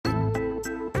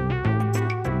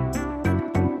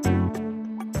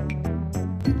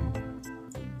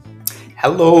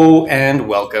Hello and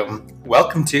welcome.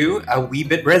 Welcome to a Wee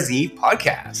Bit Resi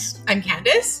podcast. I'm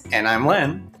Candace. And I'm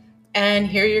Len. And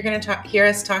here you're going to hear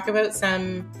us talk about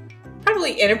some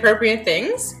probably inappropriate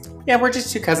things. Yeah, we're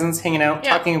just two cousins hanging out,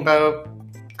 talking about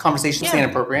conversations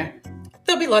inappropriate.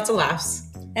 There'll be lots of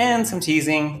laughs. And some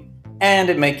teasing. And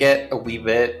it might get a wee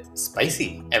bit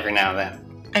spicy every now and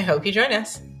then. I hope you join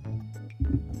us.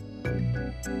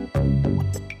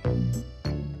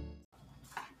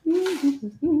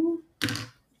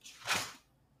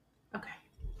 Okay.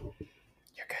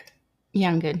 You're good. Yeah,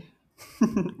 I'm good.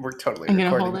 We're totally I'm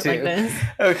recording hold it too. like this.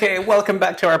 Okay, welcome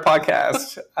back to our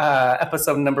podcast.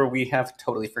 Episode number we have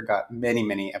totally forgot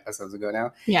many episodes ago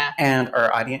now. Yeah. And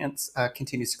our audience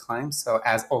continues to climb. So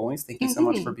as always, thank you so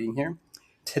much for being here.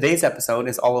 Today's episode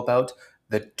is all about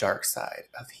the dark side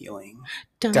of healing.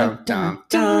 Dun, dun, dun,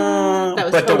 dun.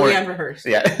 That was totally unrehearsed.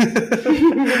 Yeah.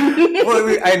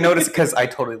 Well, I noticed because I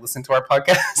totally listen to our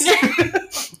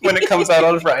podcast when it comes out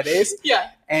on Fridays. Yeah.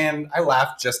 And I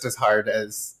laugh just as hard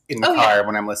as in the car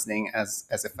when I'm listening as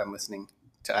if I'm listening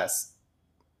to us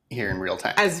here in real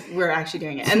time. As we're actually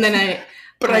doing it. And then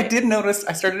I did notice,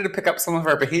 I started to pick up some of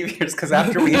our behaviors because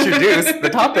after we introduced the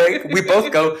topic, we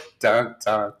both go, dun,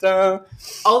 dun, dun.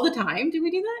 All the time? Did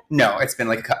we do that? No, it's been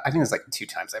like, I think it's like 2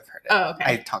 times I've heard it. Oh, okay.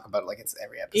 I talk about it like it's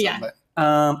every episode. Yeah. But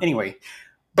anyway,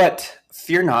 but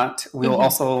fear not, we'll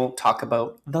also talk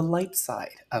about the light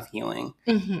side of healing.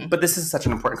 Mm-hmm. But this is such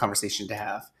an important conversation to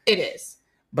have. It is.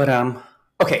 But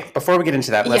okay, before we get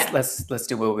into that, let's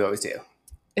do what we always do.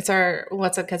 It's our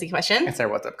What's Up Cuzzy question. It's our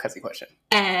What's Up Cuzzy question.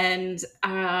 And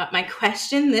my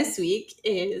question this week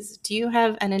is, do you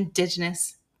have an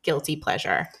Indigenous guilty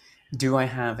pleasure? Do I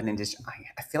have an Indigenous?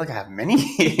 I feel like I have many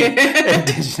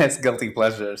Indigenous guilty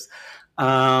pleasures.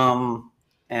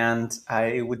 And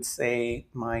I would say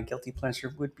my guilty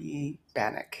pleasure would be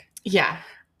Bannock. Yeah.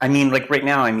 I mean, like right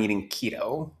now I'm eating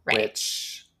keto,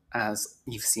 which, as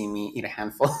you've seen me eat a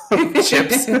handful of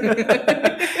chips.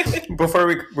 Before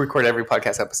we record every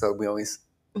podcast episode, we always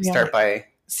start by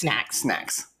snacks.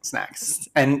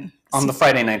 And on the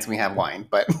Friday nights we have wine,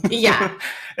 but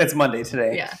it's Monday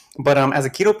today. Yeah. But as a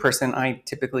keto person, I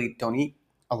typically don't eat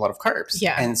a lot of carbs.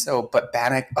 Yeah. And so, but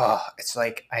Bannock, it's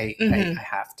like I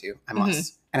have to. I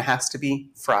must. And it has to be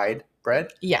fried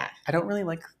bread. Yeah. I don't really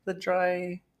like the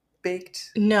dry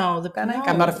baked Bannock.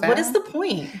 I'm not a fan. What is the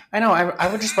point? I know. I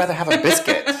would just rather have a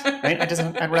biscuit, right?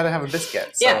 I'd rather have a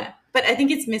biscuit. So. Yeah. But I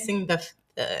think it's missing the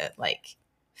like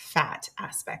fat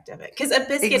aspect of it. Because a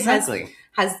biscuit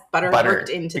has butter worked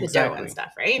into the dough and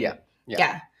stuff, right?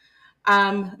 Yeah.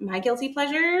 My guilty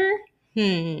pleasure?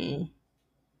 I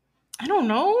don't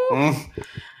know.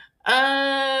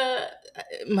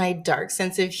 My dark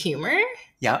sense of humor.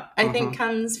 Yeah. I think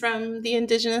comes from the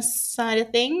Indigenous side of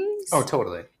things. Oh,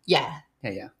 totally. Yeah.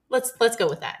 Yeah. Let's go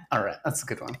with that. All right. That's a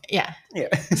good one. Yeah. Yeah.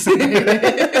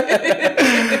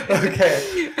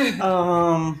 Okay.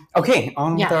 Okay.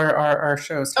 On with our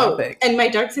show's topic. And my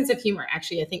dark sense of humor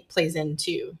actually, I think, plays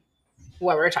into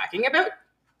what we're talking about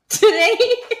today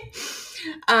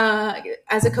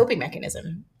as a coping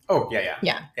mechanism. Oh, yeah.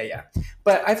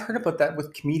 But I've heard about that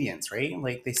with comedians, right?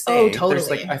 Like they say, there's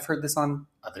like, I've heard this on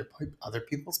other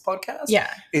people's podcasts.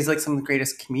 Yeah. Is like some of the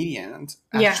greatest comedians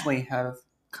actually have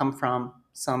come from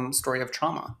some story of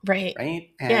trauma. Right.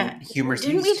 And humor's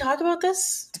Didn't we talk about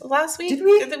this last week? Did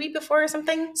we? Or the week before or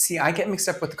something? See, I get mixed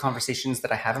up with the conversations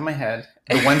that I have in my head,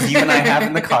 the ones you and I have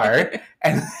in the car,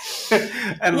 and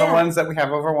the ones that we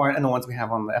have over wine, and the ones we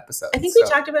have on the episode. I think we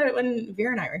talked about it when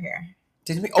Vera and I were here.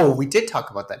 Didn't we? Oh, we did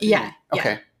talk about that, didn't we?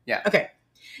 Okay. Yeah. Okay.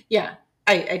 Yeah.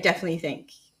 I definitely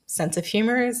think sense of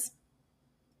humor is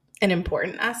an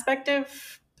important aspect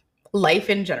of life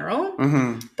in general.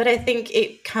 Mm-hmm. But I think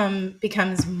it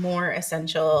becomes more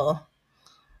essential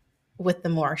with the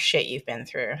more shit you've been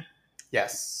through.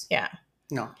 Yes. Yeah.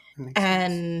 No.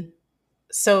 And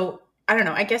so, I don't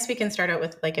know. I guess we can start out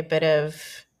with like a bit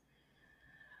of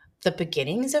the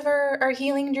beginnings of our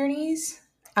healing journeys.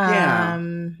 Yeah.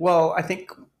 Well, I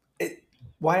think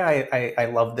why I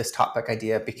love this topic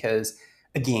idea because,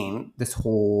 again, this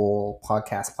whole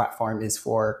podcast platform is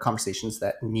for conversations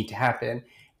that need to happen.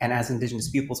 And as Indigenous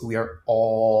peoples, we are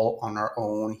all on our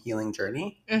own healing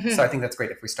journey. Mm-hmm. So I think that's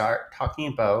great if we start talking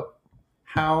about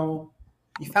how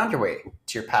you found your way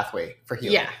to your pathway for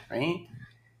healing, right?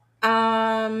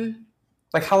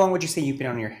 Like, how long would you say you've been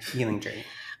on your healing journey?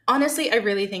 Honestly, I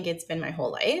really think it's been my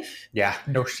whole life. Yeah.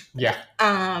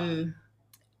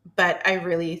 But I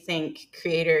really think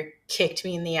Creator kicked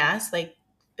me in the ass like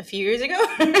a few years ago.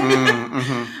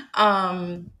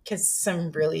 Because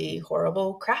some really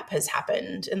horrible crap has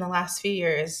happened in the last few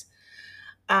years.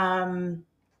 But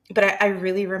I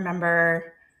really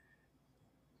remember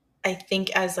I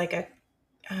think as like a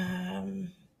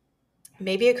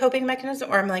maybe a coping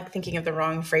mechanism, or I'm like thinking of the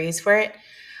wrong phrase for it,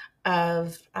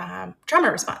 of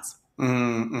trauma response.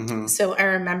 Mm-hmm. So I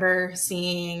remember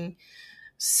seeing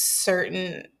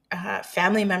certain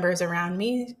family members around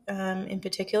me, in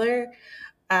particular,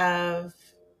 of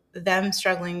them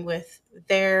struggling with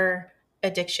their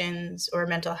addictions or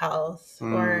mental health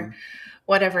or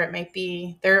whatever it might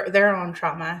be, their own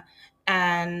trauma,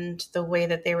 and the way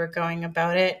that they were going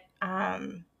about it.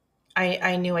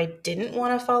 I knew I didn't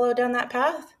want to follow down that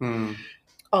path.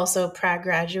 Also, proud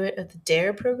graduate of the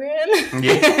DARE program.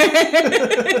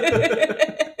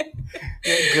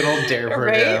 Good old DARE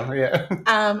program. Right? Yeah.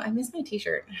 I miss my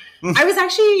t-shirt. I was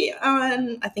actually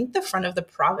on, I think, the front of the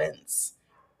province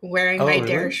wearing my really?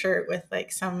 DARE shirt with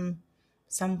like some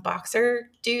boxer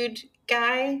dude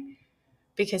guy,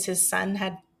 because his son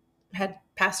had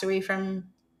passed away from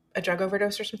a drug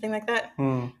overdose or something like that.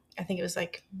 I think it was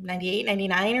like 98,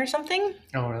 99 or something.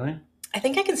 Oh, really? I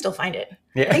think I can still find it.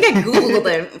 Yeah. I think I Googled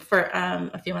it for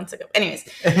a few months ago. Anyways,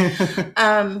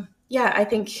 yeah, I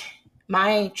think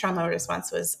my trauma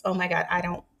response was, oh my God, I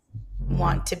don't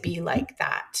want to be like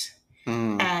that.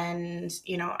 And,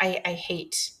 you know, I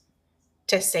hate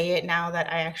to say it now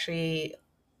that I actually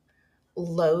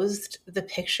loathed the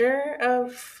picture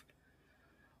of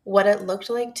what it looked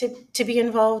like to be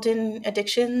involved in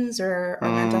addictions or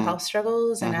mental health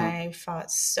struggles. And I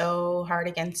fought so hard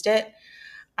against it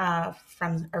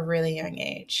from a really young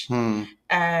age.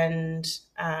 And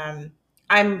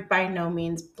I'm by no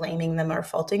means blaming them or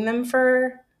faulting them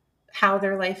for how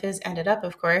their life has ended up,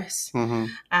 of course.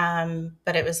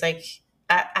 But it was like,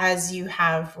 as you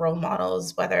have role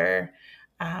models, whether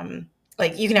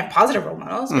like you can have positive role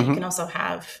models, but you can also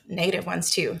have negative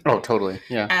ones too. Oh, totally.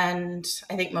 Yeah. And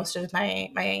I think most of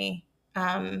my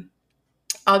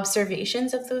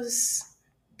observations of those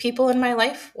people in my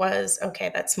life was, okay,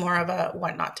 that's more of a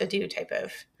what not to do type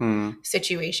of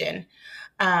situation.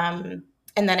 And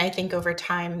then I think over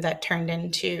time that turned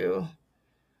into,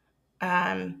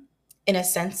 in a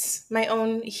sense, my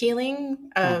own healing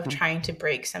of trying to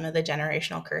break some of the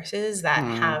generational curses that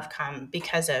have come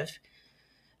because of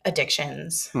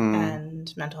addictions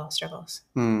and mental health struggles.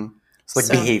 It's like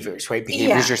behaviors, right?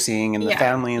 Behaviors you're seeing in the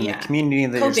family and the community.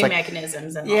 That coping like,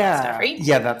 mechanisms and all that stuff, right?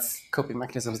 Yeah, that's coping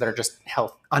mechanisms that are just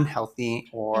unhealthy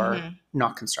or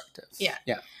not constructive. Yeah.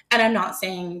 And I'm not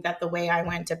saying that the way I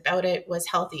went about it was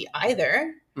healthy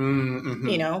either,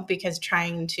 you know, because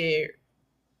trying to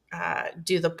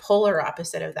do the polar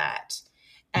opposite of that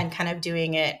and kind of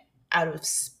doing it out of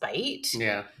spite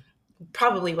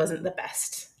probably wasn't the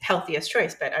best, healthiest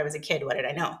choice, but I was a kid. What did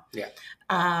I know? Yeah.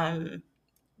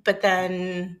 But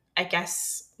then I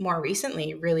guess more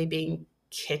recently really being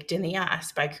kicked in the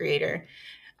ass by Creator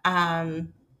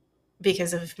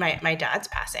because of my dad's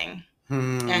passing.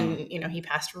 And, you know, he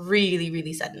passed really,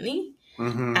 really suddenly.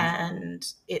 And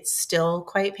it's still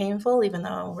quite painful, even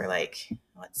though we're like,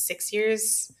 6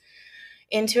 years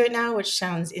into it now, which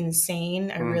sounds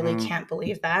insane. I really can't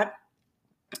believe that.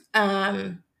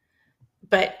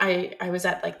 But I was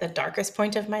at like the darkest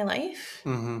point of my life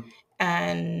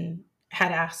and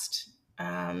had asked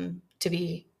to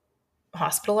be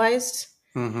hospitalized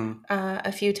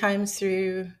a few times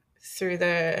through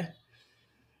the,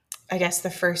 I guess, the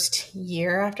first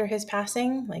year after his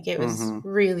passing. Like it was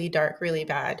really dark, really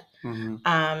bad. And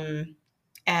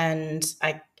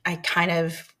I kind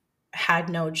of had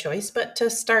no choice but to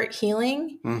start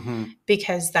healing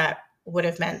because that would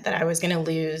have meant that I was going to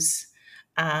lose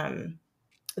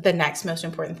the next most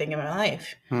important thing in my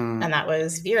life. And that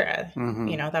was Vera.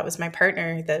 You know, that was my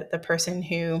partner, the person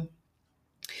who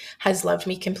has loved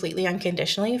me completely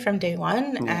unconditionally from day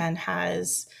one and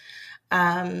has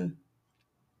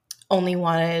only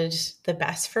wanted the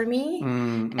best for me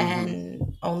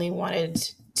and only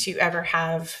wanted to ever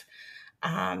have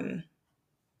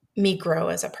me grow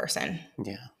as a person.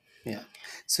 Yeah.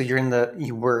 So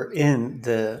you were in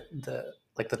the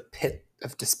like the pit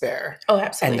of despair. Oh,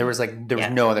 absolutely. And there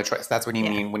was no other choice. That's what you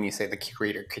mean when you say the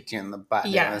Creator kicked you in the butt.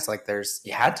 Yeah. And it's like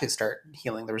you had to start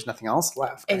healing. There was nothing else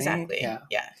left. Right? Exactly. Yeah.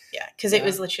 Because it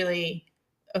was literally,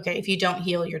 okay, if you don't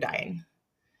heal, you're dying.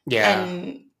 Yeah.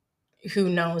 And who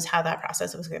knows how that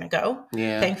process was going to go.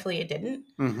 Yeah. Thankfully it didn't.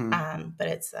 But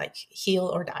it's like heal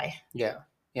or die. Yeah.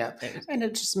 Yeah. And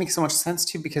it just makes so much sense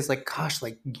too, because like, gosh,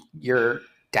 like your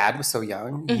dad was so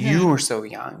young. You were so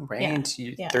young, right?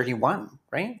 Yeah. 31,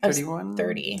 right? 31?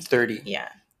 30. 30. Yeah.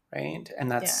 Right.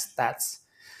 And that's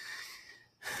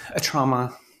a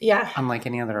trauma. Yeah. Unlike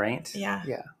any other, right? Yeah.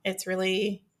 Yeah. It's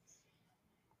really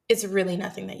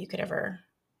nothing that you could ever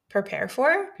prepare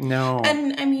for. No.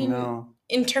 And I mean,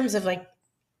 in terms of like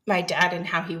my dad and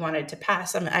how he wanted to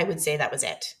pass, I mean, I would say that was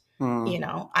it. You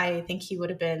know, I think he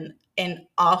would have been an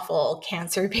awful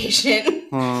cancer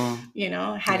patient, you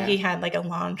know, had he had like a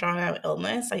long drawn out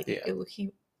illness,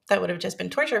 that would have just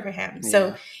been torture for him.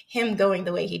 So him going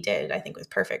the way he did, I think was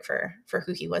perfect for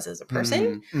who he was as a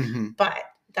person, but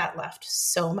that left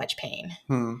so much pain.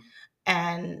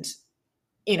 And,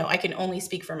 you know, I can only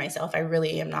speak for myself. I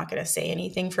really am not going to say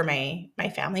anything for my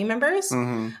family members.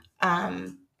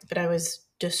 But I was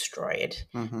destroyed.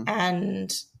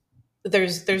 And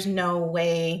there's no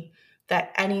way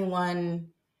that anyone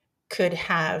could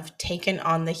have taken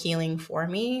on the healing for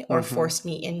me or forced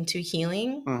me into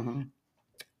healing.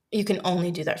 You can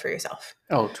only do that for yourself.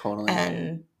 Oh, totally.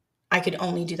 And I could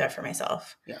only do that for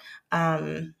myself.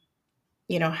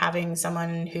 You know, having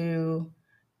someone who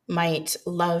might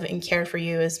love and care for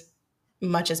you as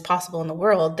much as possible in the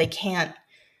world, they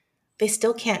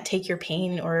still can't take your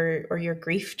pain or your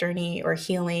grief journey or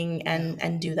healing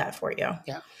and do that for you.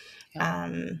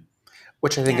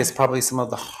 Which I think is probably some of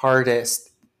the hardest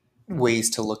ways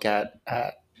to look at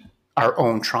our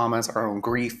own traumas, our own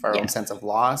grief, our own sense of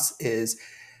loss. Is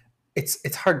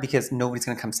it's hard because nobody's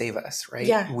going to come save us,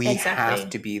 right? We have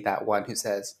to be that one who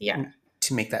says,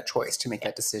 to make that choice, to make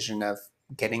that decision of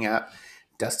getting up,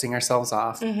 dusting ourselves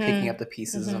off, picking up the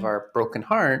pieces of our broken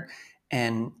heart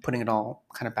and putting it all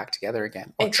kind of back together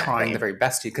again, or trying the very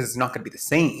best to, because it's not going to be the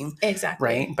same.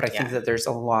 Right. But I think that there's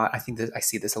a lot, I think that I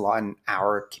see this a lot in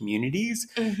our communities,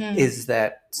 is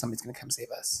that somebody's going to come save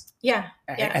us.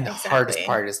 And the hardest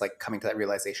part is like coming to that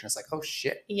realization. It's like, oh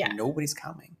shit, nobody's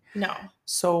coming. No.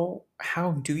 So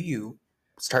how do you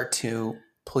start to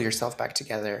pull yourself back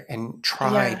together and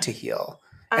try to heal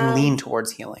and lean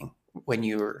towards healing when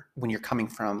you're coming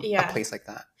from a place like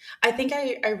that? I think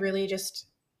I really just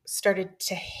started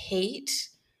to hate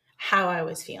how I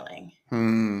was feeling.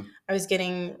 I was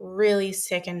getting really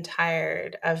sick and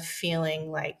tired of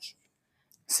feeling like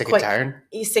sick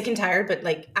and tired, but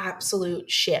like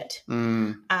absolute shit.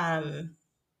 You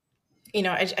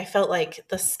know, I felt like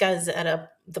the scuzz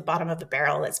at the bottom of the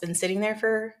barrel that's been sitting there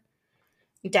for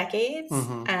decades,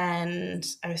 and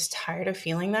I was tired of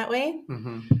feeling that way.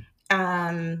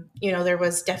 You know, there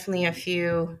was definitely a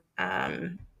few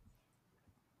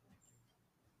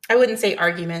I wouldn't say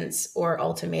arguments or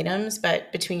ultimatums, but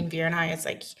between Veer and I, it's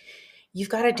like, you've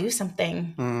got to do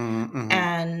something.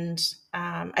 And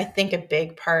I think a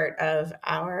big part of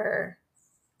our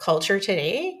culture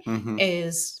today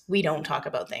is we don't talk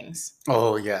about things.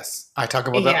 Oh, yes. I talk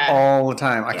about that all the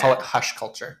time. I call it hush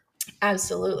culture.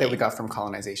 Absolutely. That we got from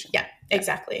colonization. Yeah,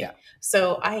 exactly.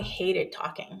 So I hated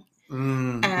talking.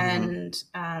 And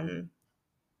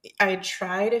I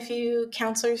tried a few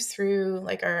counselors through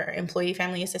like our employee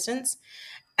family assistance,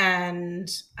 and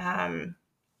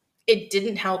it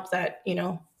didn't help that, you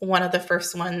know, one of the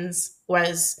first ones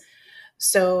was,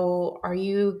 so are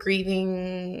you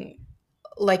grieving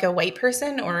like a white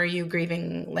person or are you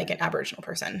grieving like an Aboriginal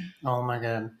person? Oh my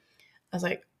God. I was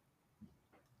like,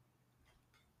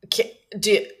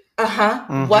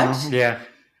 what? Yeah.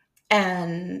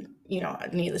 And, you know,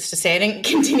 needless to say, I didn't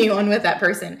continue on with that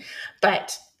person,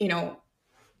 but, you know,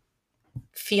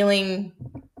 feeling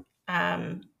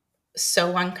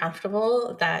so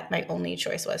uncomfortable that my only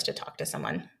choice was to talk to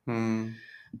someone.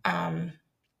 I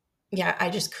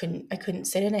just couldn't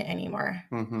sit in it anymore.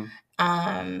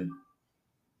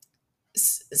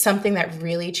 Something that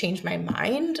really changed my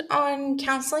mind on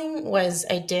counseling was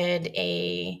I did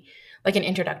an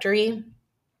introductory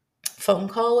phone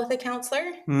call with a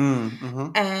counselor.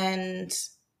 And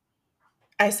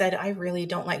I said, I really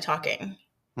don't like talking.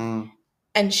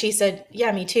 And she said,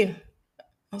 yeah, me too.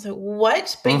 I was like,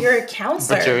 what? But you're a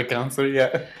counselor. But you're a counselor,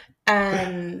 yeah.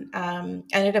 And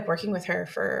ended up working with her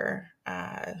for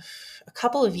a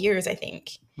couple of years, I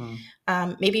think,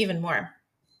 maybe even more.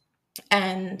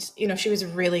 And, you know, she was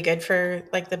really good for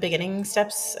like the beginning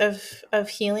steps of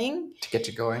healing. To get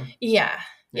you going. Yeah.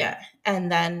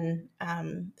 And then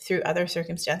through other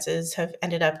circumstances have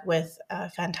ended up with a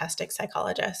fantastic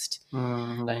psychologist.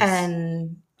 Nice.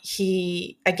 And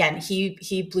he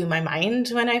blew my mind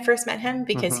when I first met him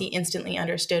because he instantly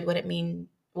understood what it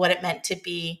meant to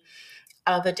be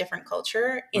of a different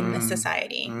culture in the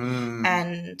society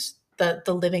and the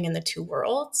living in the two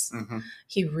worlds.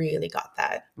 He really got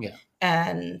that. Yeah.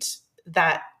 And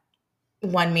that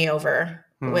won me over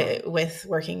with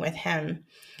working with him.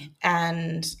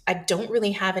 And I don't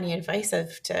really have any advice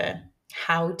to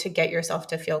how to get yourself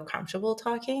to feel comfortable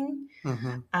talking.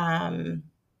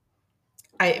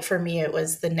 For me, it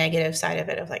was the negative side of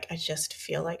it of like, I just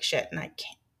feel like shit and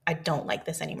I don't like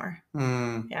this anymore.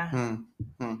 Yeah.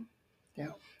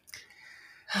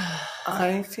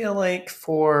 I feel like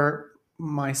for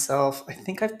myself, I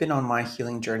think I've been on my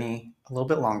healing journey a little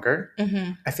bit longer.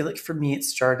 Mm-hmm. I feel like for me, it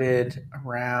started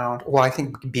around, well, I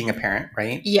think being a parent,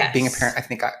 right? Yes. Being a parent, I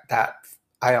think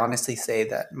I honestly say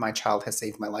that my child has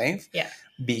saved my life. Yeah.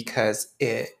 Because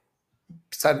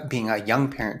besides being a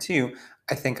young parent too,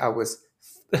 I think I was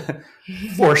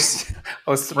forced,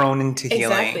 I was thrown into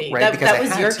healing, right? That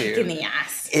was your kick in the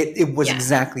ass. It was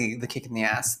exactly the kick in the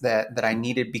ass that I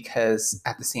needed, because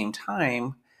at the same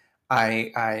time,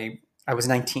 I was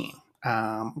 19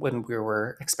 when we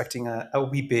were expecting a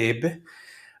wee babe,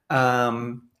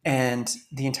 and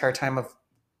the entire time of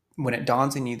when it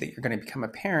dawns on you that you're going to become a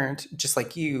parent, just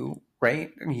like you,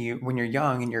 right? When you're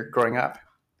young and you're growing up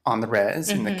on the res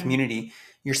in the community,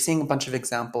 you're seeing a bunch of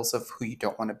examples of who you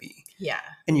don't want to be. Yeah.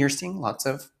 And you're seeing lots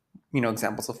of,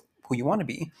 examples of who you want to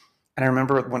be. And I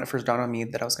remember when it first dawned on me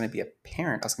that I was going to be a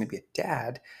parent, I was going to be a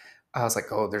dad, I was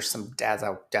like, oh, there's some dads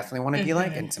I definitely want to be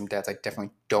like, and some dads I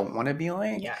definitely don't want to be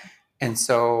like. Yeah. And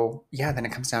so, then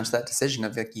it comes down to that decision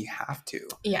of like, you have to.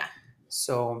 Yeah.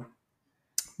 So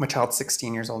my child's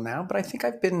 16 years old now, but I think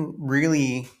I've been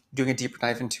really doing a deeper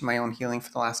dive into my own healing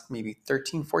for the last maybe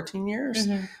 13, 14 years,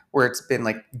 where it's been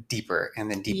like deeper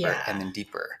and then deeper and then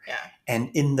deeper. Yeah.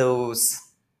 And in those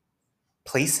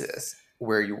places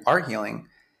where you are healing,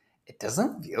 it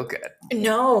doesn't feel good.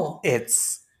 No.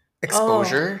 It's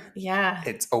exposure. Oh, yeah.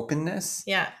 It's openness.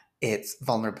 Yeah. It's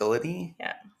vulnerability.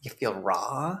 Yeah. You feel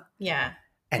raw. Yeah.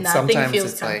 And nothing sometimes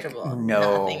feels it's comfortable. like,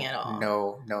 no, nothing at all.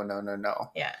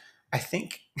 No. Yeah. I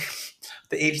think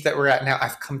the age that we're at now,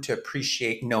 I've come to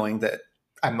appreciate knowing that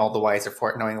I'm all the wiser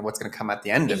for it, knowing that what's going to come at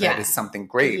the end of it is something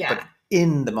great. Yeah. But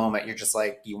in the moment, you're just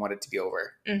like, you want it to be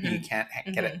over. You can't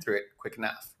get it through it quick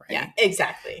enough, right? Yeah,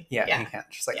 exactly. Yeah. You can't.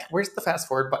 Just like, where's the fast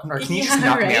forward button? Or can you just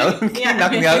knock me out? Can you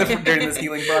knock me out during this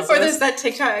healing process? Or there's that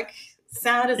TikTok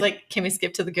sound is like, can we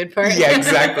skip to the good part? Yeah,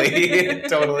 exactly.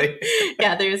 Totally.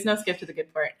 Yeah, there is no skip to the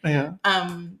good part. Yeah.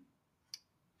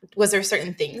 Was there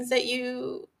certain things that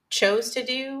you chose to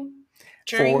do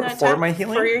during that for time? My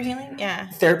healing? For your healing? Yeah.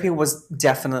 Therapy was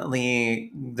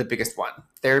definitely the biggest one.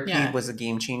 Therapy was a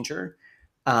game changer.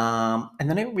 And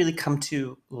then I really come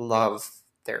to love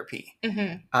therapy.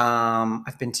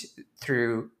 I've been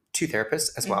through 2 therapists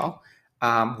as well.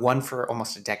 One for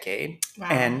almost a decade. Wow.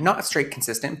 And not straight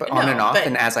consistent, but on and off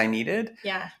and as I needed.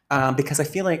 Yeah. Because I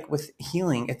feel like with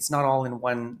healing, it's not all in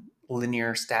one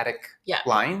linear static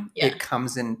line. Yeah. It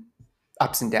comes in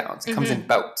ups and downs. It comes in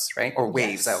bouts, right? Or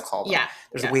waves, I'll call them. Yeah.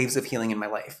 There's waves of healing in my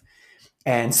life.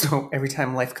 And so every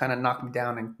time life kind of knocked me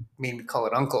down and made me call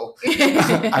it uncle,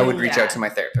 I would reach out to my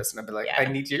therapist and I'd be like, I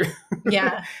need you.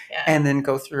 Yeah. And then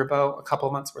go through about a couple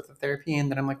of months worth of therapy.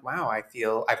 And then I'm like, wow, I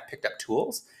feel I've picked up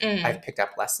tools. I've picked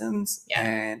up lessons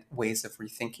and ways of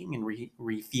rethinking and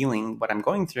re-feeling what I'm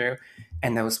going through.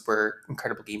 And those were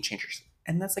incredible game changers.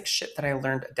 And that's like shit that I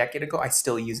learned a decade ago. I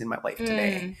still use in my life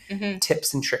today.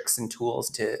 Tips and tricks and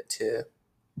tools to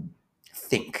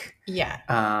think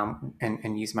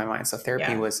and use my mind. So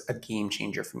therapy was a game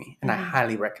changer for me, and I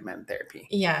highly recommend therapy.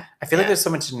 I feel like there's so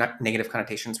much negative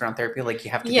connotations around therapy, like you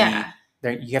have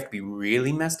to be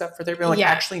really messed up for therapy. Like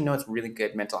actually no, it's really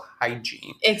good mental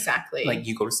hygiene. Exactly. Like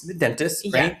you go to see the dentist,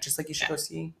 right? Just like you should go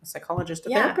see a psychologist, a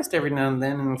therapist every now and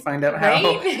then, and find out how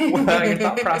what your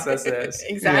thought process is.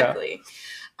 Exactly.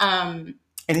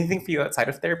 Anything for you outside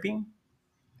of therapy?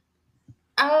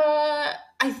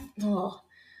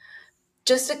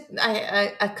 Just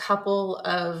a couple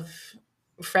of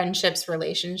friendships,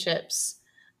 relationships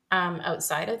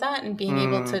outside of that, and being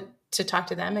able to talk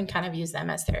to them and kind of use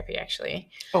them as therapy actually.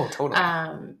 Oh, totally.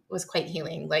 Was quite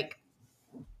healing. Like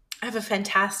I have a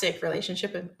fantastic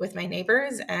relationship with my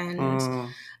neighbors and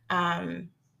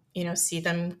see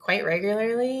them quite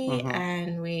regularly,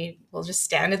 and we will just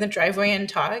stand in the driveway and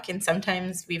talk, and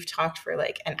sometimes we've talked for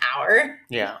like an hour.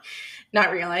 Yeah.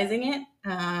 Not realizing it.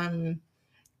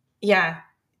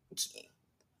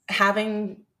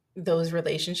 Having those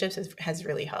relationships has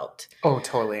really helped. Oh,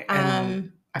 totally.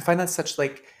 And I find that such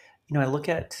like, I look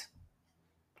at,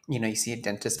 you see a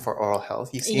dentist for oral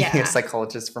health, you see a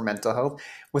psychologist for mental health.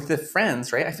 With the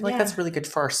friends, right? I feel like that's really good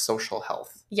for our social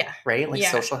health. Yeah. Right? Like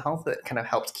social health that kind of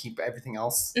helps keep everything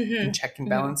else in check and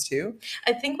balance too.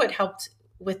 I think what helped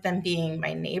with them being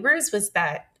my neighbors was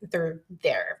that they're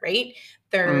there, right?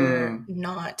 They're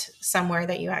not somewhere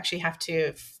that you actually have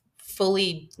to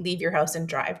fully leave your house and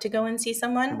drive to go and see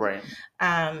someone. Right.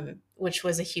 Which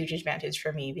was a huge advantage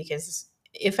for me, because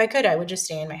if I could, I would just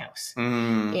stay in my house. I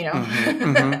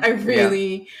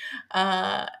really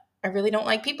don't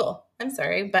like people. I'm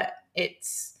sorry, but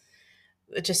it's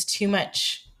just too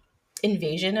much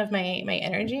invasion of my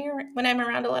energy when I'm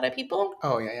around a lot of people.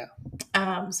 Oh yeah.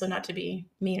 So not to be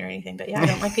mean or anything, but yeah, I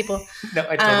don't like people. No,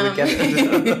 I totally get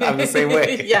it. I'm the same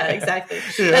way. Yeah, exactly.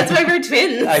 That's why we're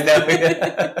twins. I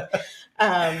know.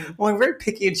 Well, I'm very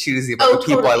picky and choosy about the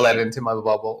people I let into my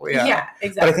bubble. Yeah,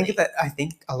 exactly. But I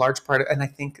think a large part of, and I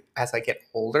think as I get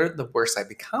older, the worse I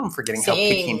become for getting how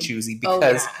picky and choosy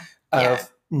because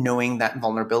of knowing that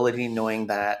vulnerability, knowing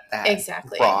that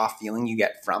raw feeling you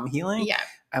get from healing. Yeah.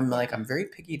 I'm like, I'm very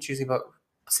picky and choosy about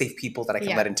safe people that I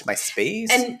can let into my space.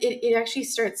 And it actually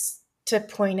starts to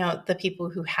point out the people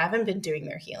who haven't been doing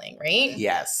their healing, right?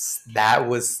 Yes. That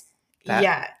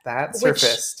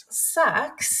surfaced. Which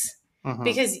sucks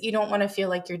because you don't want to feel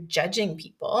like you're judging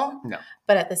people. No.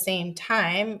 But at the same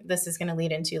time, this is going to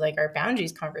lead into like our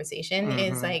boundaries conversation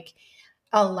is like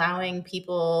allowing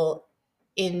people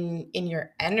in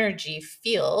your energy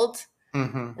field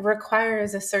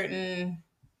requires a certain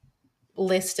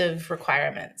list of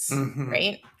requirements,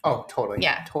 right? Oh, totally.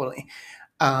 Yeah, totally.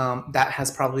 That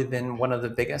has probably been one of the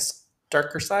biggest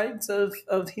darker sides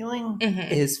of healing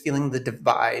is feeling the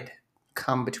divide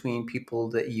come between people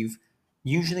that you've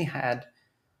usually had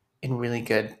in really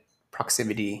good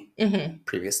proximity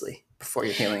previously before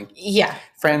your healing. Yeah.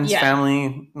 Friends,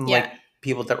 family, like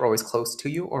people that were always close to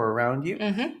you or around you,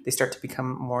 they start to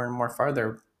become more and more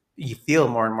farther. You feel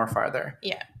more and more farther.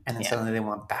 Yeah. And then suddenly they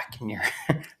want back in your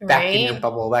in your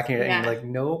bubble, back in your and you're like,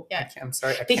 nope, I'm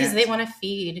sorry. Because they want to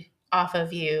feed off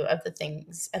of you of the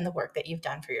things and the work that you've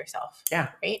done for yourself. Yeah.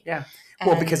 Right? Yeah.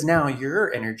 Well, because now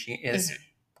your energy is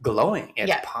glowing.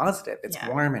 It's positive. It's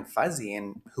warm and fuzzy.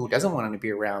 And who doesn't want to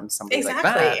be around somebody like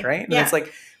that, right? And it's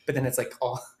like, but then it's like,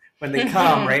 when they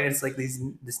come, right? It's like this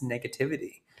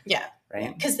negativity. Yeah.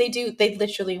 Right? Because they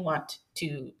literally want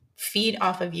to feed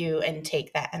off of you and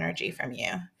take that energy from you.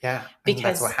 Yeah. Because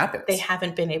that's what happens. They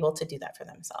haven't been able to do that for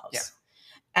themselves. Yeah.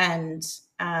 And,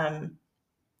 I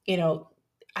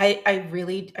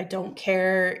don't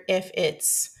care if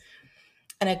it's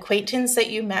an acquaintance that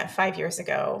you met 5 years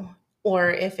ago, or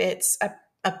if it's a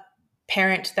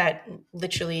parent that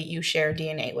literally you share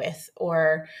DNA with,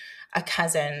 or a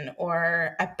cousin,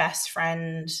 or a best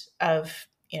friend of,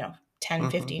 10,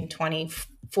 15, 20,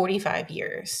 45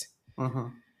 years.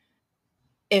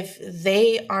 If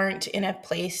they aren't in a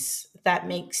place that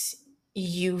makes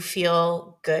you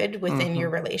feel good within your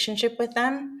relationship with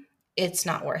them, it's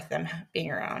not worth them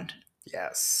being around.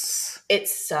 Yes. It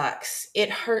sucks. It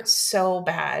hurts so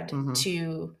bad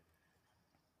to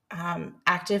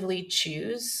actively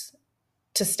choose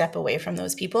to step away from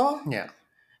those people. Yeah.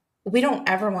 We don't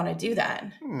ever want to do that.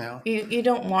 No. You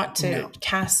don't want to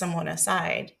cast someone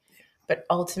aside, but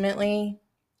ultimately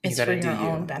it's for your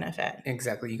own benefit.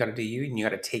 Exactly. You got to do you, and you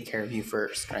got to take care of you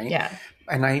first, right? Yeah.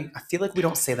 And I feel like we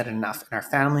don't say that enough in our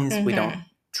families. We don't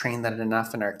train that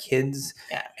enough in our kids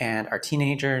and our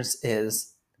teenagers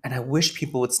and I wish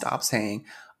people would stop saying,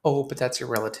 oh, but that's your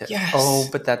relative. Yes. Oh,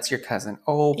 but that's your cousin.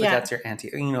 Oh, but that's your auntie.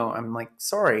 I'm like,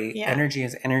 sorry, energy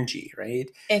is energy, right?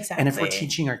 Exactly. And if we're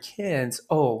teaching our kids,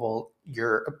 oh, well,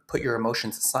 put your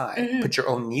emotions aside, put your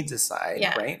own needs aside,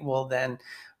 right? Well, then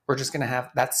we're just going to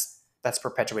have, that's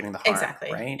perpetuating the harm,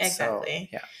 right? Exactly.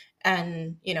 So,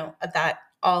 and, that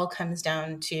all comes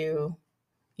down to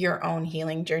your own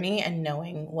healing journey and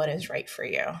knowing what is right for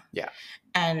you. Yeah.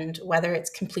 And whether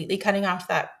it's completely cutting off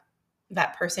that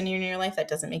person in your life that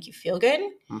doesn't make you feel good,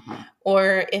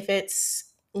 or if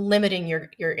it's limiting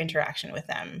your interaction with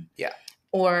them. Yeah.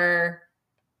 Or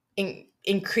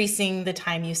increasing the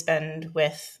time you spend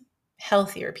with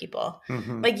healthier people.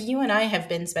 Like you and I have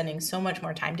been spending so much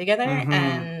more time together,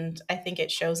 and I think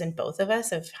it shows in both of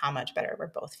us of how much better we're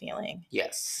both feeling.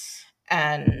 Yes.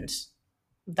 And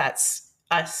that's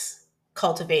us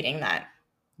cultivating that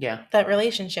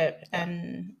relationship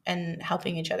and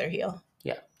helping each other heal.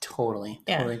 Yeah, totally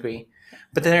agree.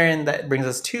 But then that brings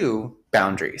us to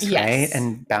boundaries, right?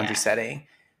 And boundary setting.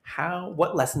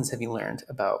 What lessons have you learned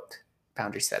about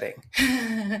boundary setting?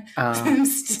 I'm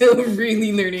still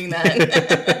really learning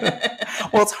that.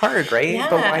 Well, it's hard, right? Yeah.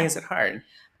 But why is it hard?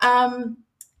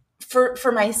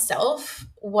 For myself,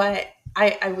 what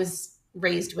I was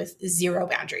raised with 0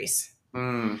 boundaries.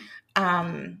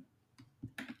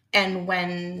 And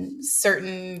when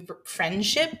certain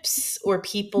friendships or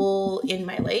people in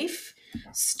my life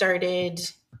started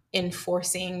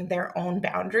enforcing their own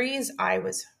boundaries, I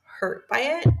was hurt by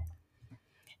it.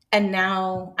 And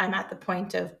now I'm at the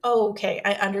point of, okay,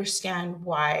 I understand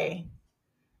why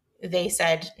they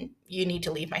said you need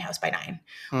to leave my house by 9,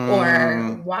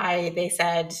 or why they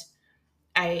said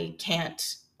why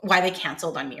they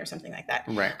canceled on me or something like that.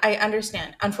 Right. I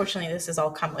understand. Unfortunately, this has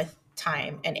all come with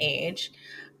time and age,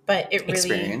 but it really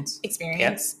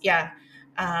experience. Yeah.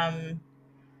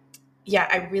 Yeah,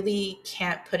 I really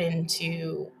can't put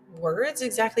into words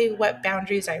exactly what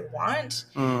boundaries I want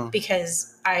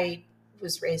because I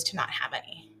was raised to not have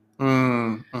any.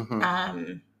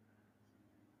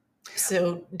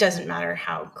 So it doesn't matter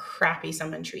how crappy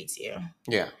someone treats you.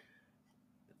 Yeah.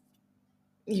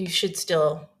 You should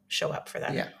still show up for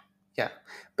them. Yeah. Yeah.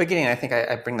 But again, I think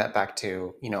I bring that back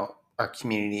to, our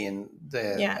community and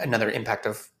another impact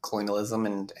of colonialism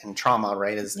and trauma,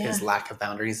 right, is lack of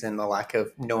boundaries and the lack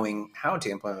of knowing how to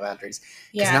implement boundaries.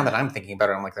 Because now that I'm thinking about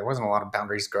it, I'm like, there wasn't a lot of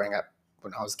boundaries growing up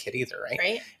when I was a kid either,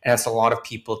 right? And it's a lot of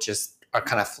people just are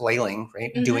kind of flailing,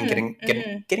 right?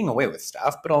 Getting away with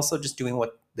stuff, but also just doing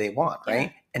what they want,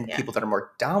 right? And people that are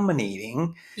more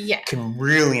dominating can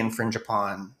really infringe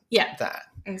upon that.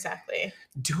 Exactly.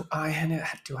 Do I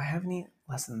have any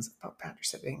lessons about boundary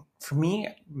setting? For me,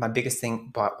 my biggest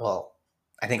thing,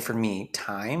 I think for me,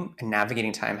 time and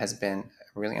navigating time has been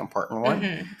a really important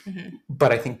one.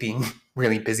 But I think being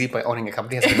really busy by owning a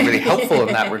company has been really helpful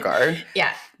in that regard.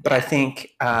 Yeah. But I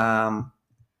think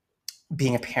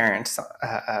being a parent,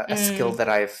 a skill that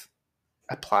I've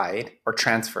applied or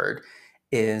transferred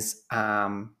is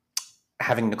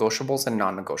having negotiables and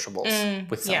non-negotiables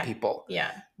with some people.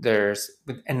 Yeah.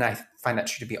 And I find that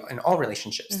true to be in all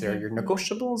relationships. There are your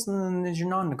negotiables and then there's your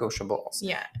non-negotiables.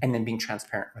 Yeah. And then being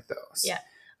transparent with those. Yeah.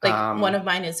 Like one of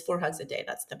mine is 4 hugs a day.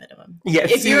 That's the minimum. Yes.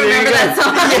 If you remember that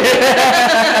song.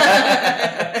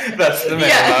 That's the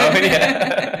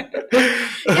minimum.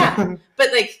 Yeah. But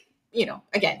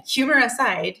again, humor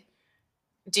aside,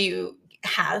 do you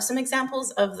have some examples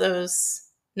of those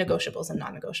negotiables and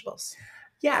non-negotiables?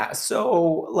 Yeah.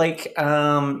 So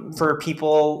for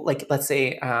people, let's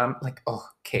say,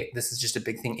 this is just a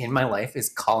big thing in my life is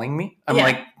calling me. I'm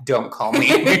like, don't call me.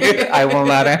 I will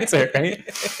not answer. Right.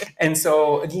 And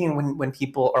so again, when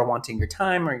people are wanting your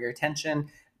time or your attention,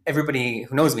 everybody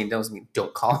who knows me,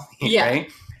 don't call me. Yeah.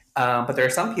 Right. But there are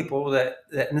some people that,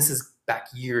 and this is back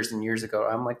years and years ago,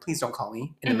 I'm like, please don't call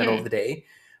me in the middle of the day.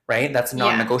 Right. That's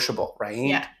non-negotiable. Right.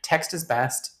 Yeah. Text is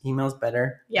best. Email's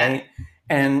better. Yeah. Right.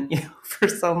 And, for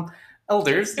some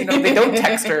elders, they don't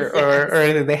text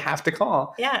or they have to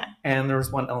call. Yeah. And there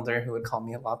was one elder who would call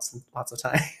me lots and lots of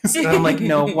times. And I'm like,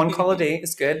 no, one call a day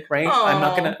is good, right? Aww. I'm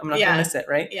not gonna miss it,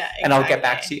 right? Yeah. Exactly. And I'll get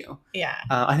back to you. Yeah.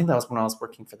 I think that was when I was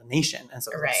working for the Nation. And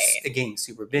so it's, again,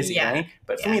 super busy, right?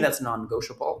 But for me, that's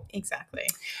non-negotiable. Exactly.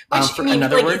 Which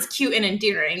it's cute and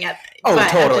endearing.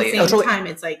 But totally. At the same time,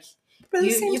 it's like,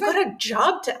 you've got a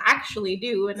job to actually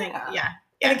do. And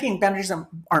And again, boundaries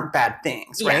aren't bad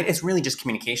things, right? It's really just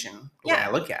communication the way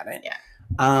I look at it. Yeah.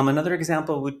 Another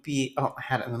example would be, I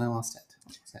had it and then I lost it.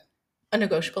 What was it? A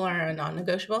negotiable or a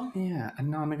non-negotiable? Yeah, a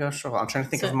non-negotiable. I'm trying to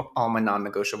think of all my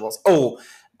non-negotiables.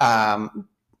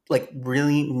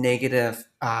 Really negative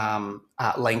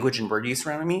language and word use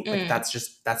around me. Like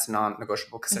that's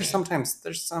non-negotiable because there's some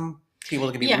people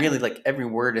that can be really every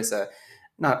word is a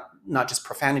not just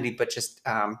profanity, but just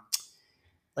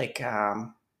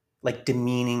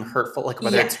demeaning, hurtful,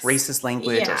 whether it's racist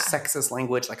language or sexist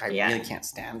language, I really can't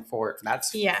stand for it.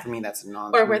 That's for me, that's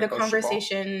non-negotiable. Or where the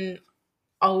conversation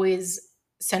always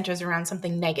centers around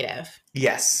something negative.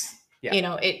 Yes.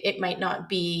 Yeah. It might not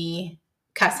be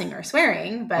cussing or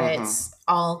swearing, but it's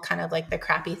all kind of the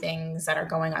crappy things that are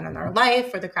going on in our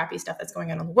life or the crappy stuff that's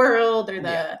going on in the world or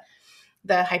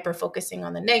the hyper focusing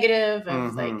on the negative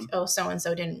of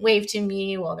so-and-so didn't wave to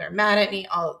me, well, they're mad at me,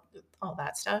 all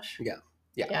that stuff.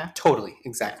 Yeah, totally.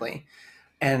 Exactly.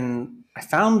 And I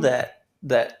found that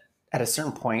at a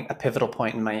certain point, a pivotal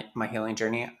point in my healing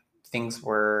journey, things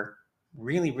were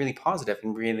really, really positive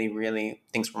and really, really,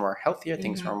 things were more healthier,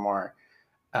 things were more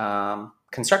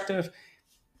constructive.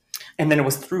 And then it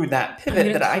was through that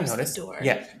pivot that I noticed.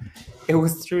 Yeah. It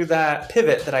was through that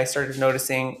pivot that I started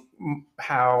noticing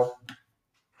how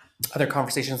other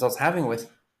conversations I was having with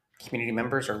community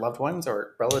members or loved ones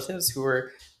or relatives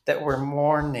that were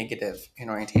more negative in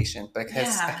orientation,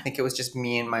 because I think it was just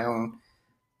me and my own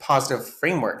positive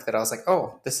framework that I was like,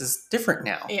 oh, this is different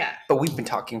now. Yeah. But we've been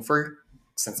talking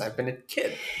since I've been a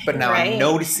kid, but now I'm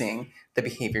noticing the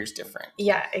behavior is different.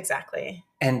 Yeah, exactly.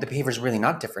 And the behavior is really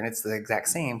not different. It's the exact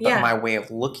same, but my way of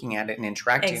looking at it and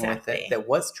interacting with it that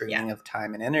was draining of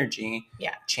time and energy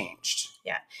changed.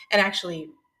 Yeah. And actually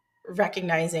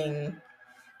recognizing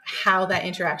how that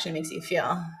interaction makes you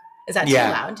feel. Is that too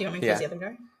loud? Do you want me to close the other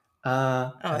door?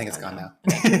 I think it's gone now.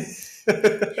 Okay.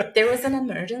 There was an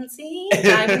emergency.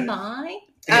 I'm not.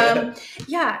 That's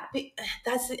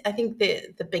I think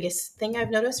the biggest thing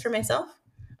I've noticed for myself.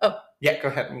 Oh. Yeah, go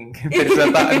ahead. We can finish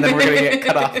that thought and then we're going to get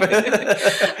cut off.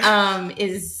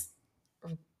 Is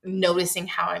noticing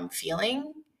how I'm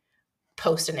feeling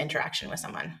post an interaction with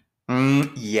someone.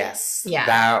 Yes. Yeah.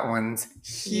 That one's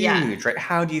huge, right?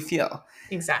 How do you feel?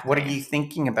 Exactly. What are you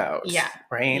thinking about? Yeah.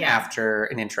 Right? Yeah. After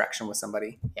an interaction with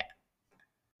somebody. Yeah.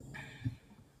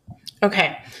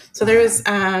 Okay. So there's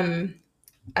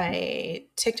a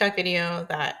TikTok video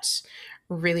that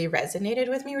really resonated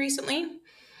with me recently.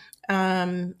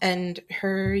 And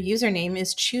her username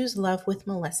is Choose Love with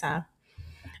Melissa.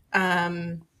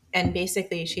 And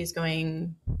basically she's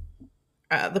going,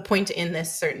 the point in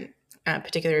this certain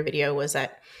particular video was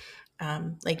that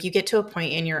like you get to a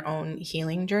point in your own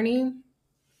healing journey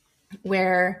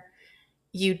where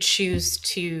you choose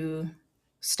to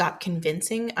stop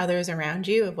convincing others around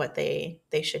you of what they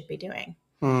should be doing.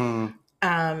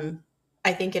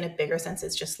 I think in a bigger sense,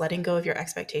 it's just letting go of your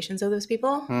expectations of those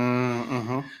people,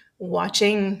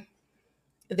 watching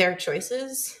their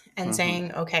choices and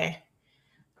saying, okay,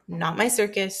 not my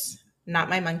circus, not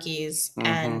my monkeys.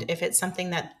 And if it's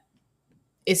something that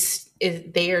is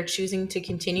they are choosing to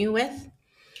continue with,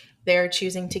 they're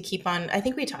choosing to keep on. I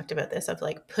think we talked about this of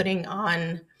like putting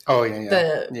on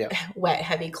the wet,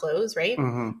 heavy clothes, right?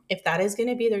 If that is going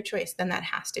to be their choice, then that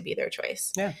has to be their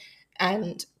choice. Yeah.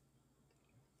 And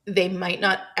they might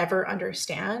not ever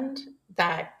understand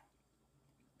that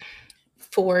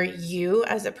for you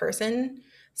as a person,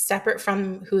 separate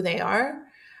from who they are,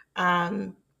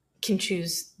 can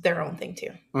choose their own thing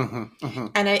too.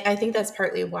 And I think that's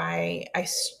partly why I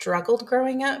struggled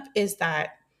growing up, is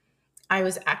that I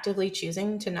was actively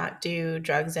choosing to not do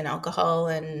drugs and alcohol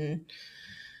and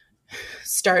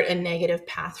start a negative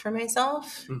path for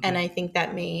myself. And I think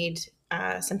that made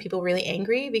some people really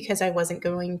angry because I wasn't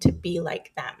going to be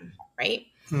like them, right?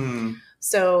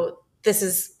 So this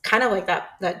is kind of like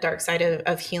that dark side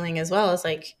of healing as well. Is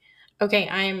like, okay,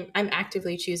 I'm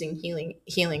actively choosing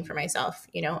healing for myself.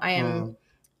 You know, I am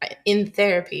in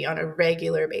therapy on a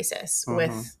regular basis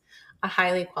with a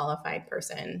highly qualified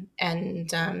person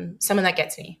and someone that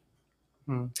gets me.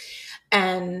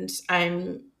 And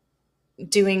I'm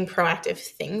doing proactive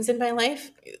things in my life,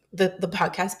 the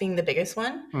podcast being the biggest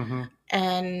one,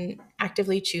 and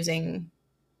actively choosing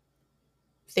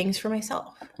things for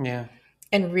myself. Yeah.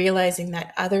 And realizing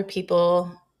that other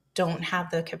people don't have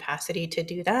the capacity to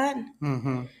do that,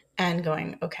 and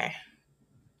going, okay,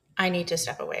 I need to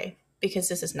step away because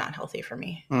this is not healthy for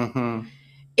me.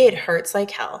 It hurts like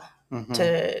hell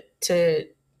to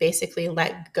basically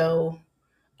let go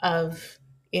of,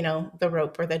 you know, the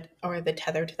rope or the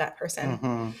tether to that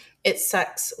person. It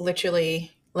sucks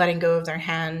literally letting go of their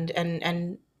hand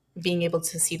and being able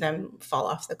to see them fall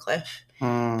off the cliff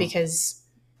because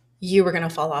you were going to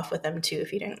fall off with them too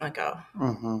if you didn't let go.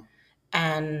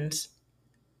 And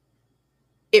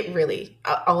it really,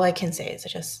 all I can say is it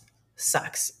just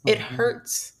sucks. It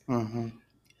hurts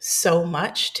so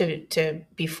much to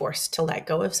be forced to let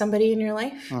go of somebody in your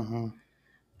life.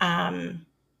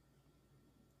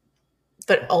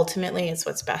 But ultimately it's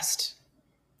what's best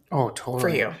for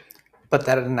you. But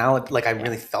that analogy, like I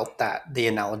really felt that the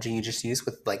analogy you just used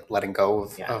with like letting go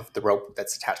of the rope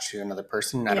that's attached to another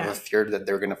person out of a fear that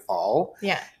they're going to fall.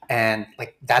 Yeah. And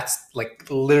like, that's like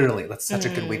literally, that's such a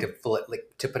good way to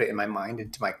to put it in my mind,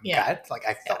 into my gut. Like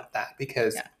I felt that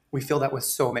because we feel that with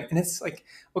so many, and it's like,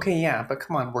 okay, yeah, but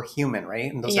come on, we're human,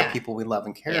 right? And those are people we love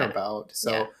and care about.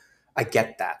 So I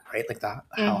get that, right? Like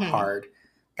how hard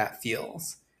that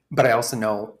feels. But I also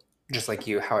know, just like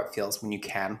you, how it feels when you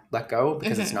can let go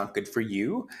because it's not good for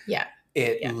you. Yeah.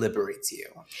 It liberates you.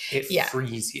 It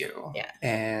frees you. Yeah.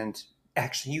 And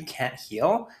actually you can't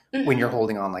heal when you're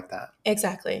holding on like that.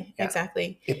 Exactly. Yeah.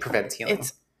 Exactly. It prevents healing.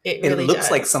 It really looks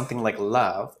does. like something like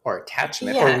love or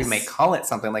attachment, or we may call it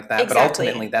something like that, but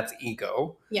ultimately that's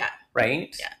ego. Yeah.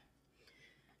 Right? Yeah.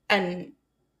 And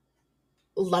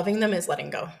loving them is letting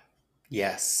go.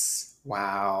 Yes.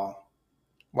 Wow.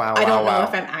 I don't know if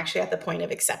I'm actually at the point of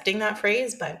accepting that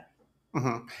phrase, but.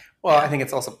 Well, I think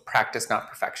it's also practice, not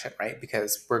perfection, right?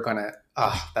 Because we're going to,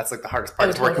 that's like the hardest part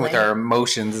is working with our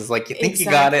emotions, is like, you think you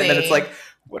got it, and then it's like,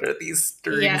 what are these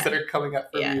stirrings that are coming up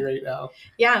for me right now?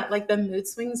 Yeah, like the mood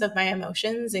swings of my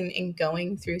emotions in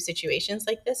going through situations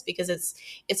like this, because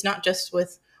it's not just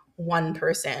with one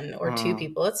person or two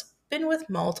people, it's been with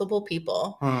multiple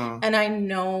people. And I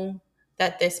know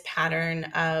that this pattern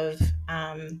of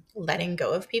letting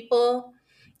go of people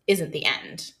isn't the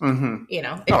end. You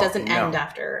know, it doesn't end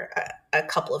after a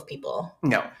couple of people.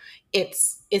 No,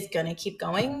 it's going to keep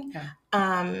going.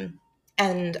 Yeah.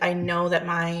 And I know that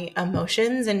my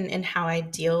emotions and how I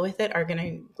deal with it are going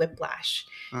to whiplash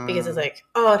because it's like,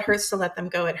 oh, it hurts to let them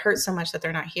go. It hurts so much that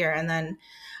they're not here. And then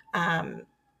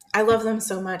I love them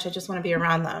so much. I just want to be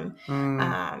around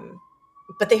them.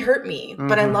 but they hurt me,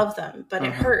 but I love them, but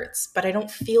it hurts, but I don't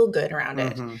feel good around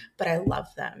it, but I love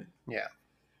them. Yeah.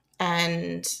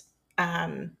 And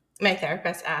my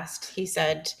therapist asked, he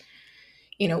said,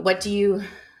 you know, what do you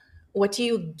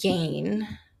gain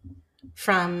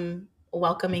from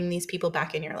welcoming these people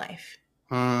back in your life?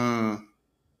 And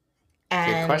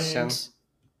good question.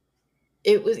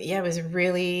 It was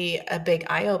really a big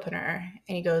eye opener.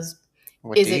 And he goes,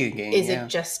 what do you gain? Is it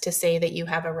just to say that you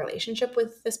have a relationship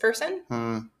with this person?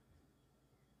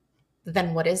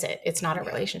 Then what is it? It's not a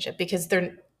relationship, because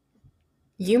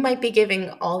you might be giving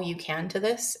all you can to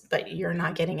this, but you're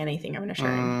not getting anything in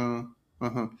return.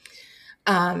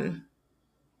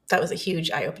 That was a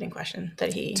huge eye-opening question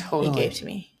that he gave to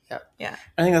me. Yeah.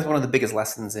 I think that's one of the biggest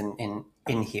lessons in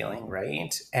healing,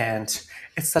 right? And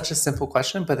it's such a simple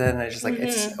question, but then it's just like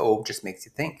it just makes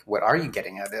you think. What are you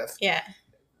getting out of? Yeah.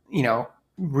 You know,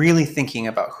 really thinking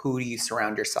about who do you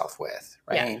surround yourself with,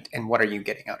 right? And what are you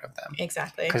getting out of them?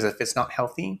 Exactly. Because if it's not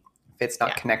healthy, if it's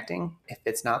not connecting, if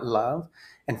it's not love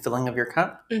and filling of your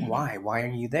cup, why? Why are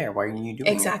you there? Why are you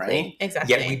doing it, right?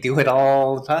 Exactly. Yet we do it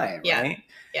all the time, right?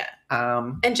 Yeah.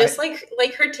 And just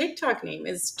like her TikTok name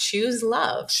is Choose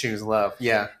Love. Choose Love.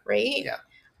 Yeah. Right? Yeah.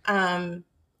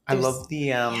 I love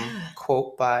the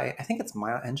quote by, I think it's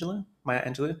Maya Angelou. Maya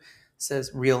Angelou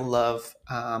says, real love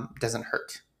doesn't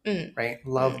hurt, right?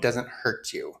 Love doesn't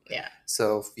hurt you. Yeah.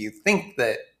 So if you think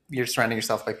that you're surrounding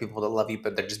yourself by people that love you,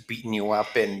 but they're just beating you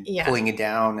up and pulling you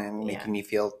down and making you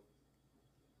feel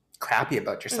crappy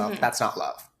about yourself, that's not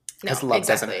love. Because love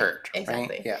doesn't hurt.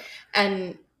 Exactly. Right? Yeah.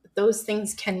 And those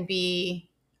things can be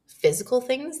physical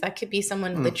things. That could be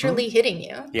someone literally hitting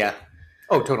you. Yeah.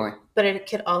 Oh, totally. But it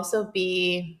could also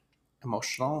be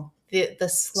emotional. The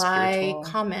sly spiritual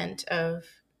comment of,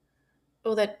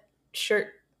 oh, that shirt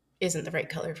isn't the right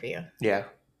color for you. Yeah.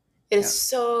 It is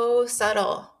so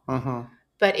subtle.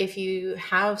 But if you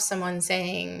have someone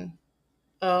saying,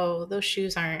 oh, those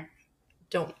shoes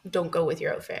don't go with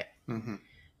your outfit.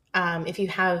 If you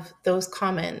have those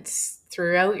comments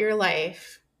throughout your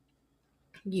life,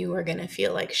 you are going to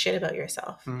feel like shit about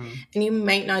yourself. And you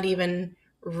might not even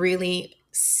really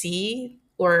see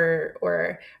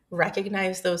or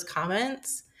recognize those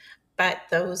comments, but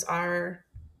those are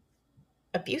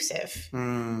abusive.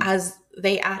 As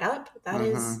they add up, that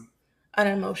is an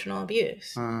emotional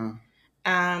abuse.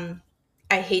 I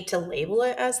hate to label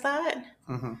it as that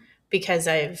because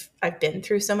I've been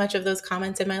through so much of those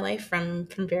comments in my life from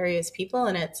various people,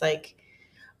 and it's like,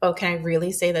 oh, can I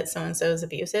really say that so-and-so is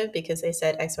abusive because they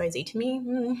said XYZ to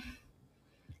me?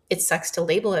 It sucks to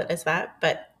label it as that,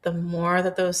 but the more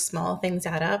that those small things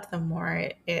add up, the more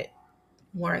it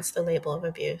warrants the label of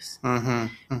abuse.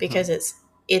 Because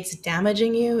it's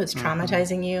damaging you, it's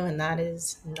traumatizing you, and that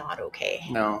is not okay.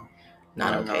 Not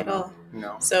okay at all.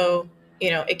 No. So,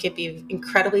 it could be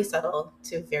incredibly subtle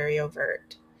to very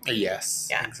overt. Yes,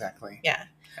 exactly. Yeah.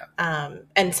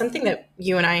 And something that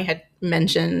you and I had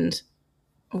mentioned,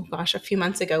 a few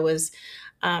months ago was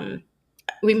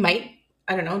we might,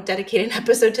 I don't know, dedicate an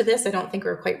episode to this. I don't think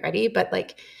we're quite ready, but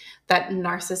like that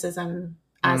narcissism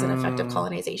as an effect of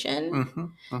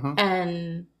colonization.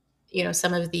 And,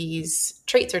 some of these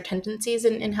traits or tendencies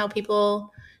in how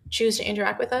people choose to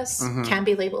interact with us can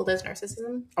be labeled as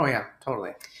narcissism. Oh yeah,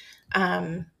 totally.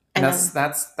 And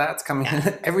that's coming.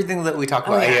 Everything that we talk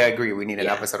about, I agree. We need an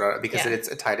episode on it because it's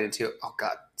tied into,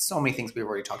 so many things we've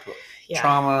already talked about.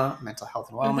 Trauma, mental health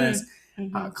and wellness,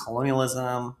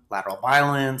 colonialism, lateral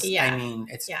violence. I mean,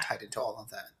 it's tied into all of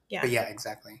that. But yeah,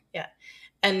 exactly. Yeah.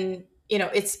 And,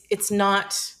 it's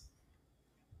not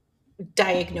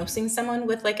diagnosing someone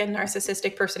with like a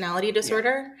narcissistic personality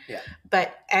disorder,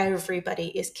 but everybody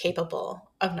is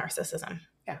capable of narcissism.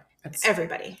 Yeah.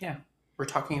 Everybody. Yeah. We're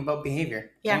talking about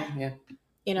behavior. Yeah.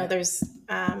 Yeah. There's,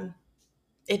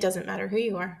 it doesn't matter who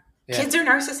you are. Yeah. Kids are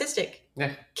narcissistic.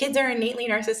 Yeah. Kids are innately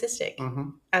narcissistic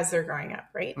as they're growing up,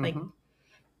 right? Like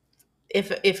if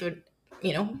a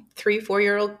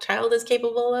 3-4-year-old child is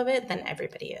capable of it, then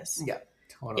everybody is. Yeah.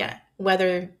 Totally. Yeah.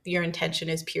 Whether your intention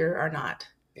is pure or not.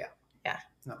 Yeah. Yeah.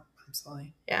 No,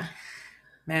 absolutely. Yeah.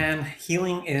 Man,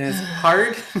 healing is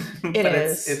hard, but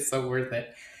it's so worth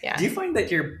it. Yeah. Do you find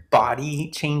that your body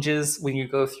changes when you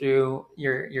go through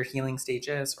your healing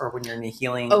stages or when you're in a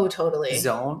healing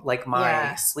zone? Like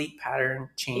my sleep pattern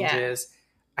changes.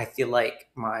 I feel like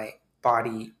my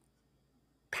body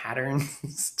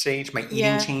patterns change. My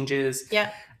eating changes.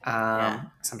 Yeah.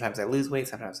 Sometimes I lose weight.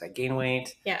 Sometimes I gain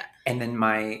weight. Yeah. And then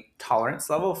my tolerance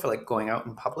level for like going out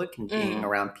in public and being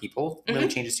around people really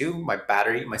changes too. My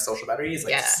social battery is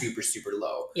like super, super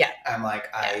low. Yeah. I'm like,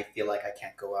 I feel like I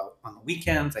can't go out on the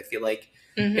weekends. I feel like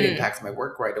it impacts my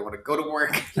work where I don't want to go to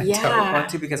work. I don't want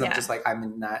to because I'm just like, I'm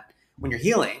in that, when you're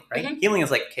healing, right? Healing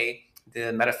is like, okay,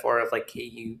 the metaphor of like, okay,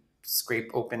 you scrape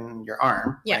open your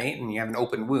arm, right? And you have an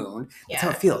open wound. That's how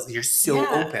it feels. You're so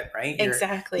open, right?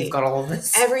 Exactly. You've got all of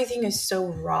this. Everything is so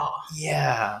raw.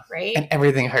 Yeah. Right? And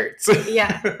everything hurts.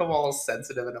 Yeah. I'm all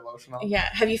sensitive and emotional. Yeah.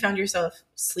 Have you found yourself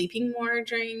sleeping more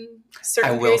during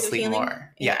certain I will periods sleep of healing?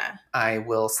 more. Yeah. I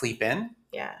will sleep in.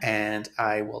 Yeah. And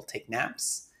I will take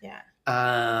naps. Yeah.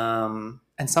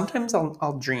 And sometimes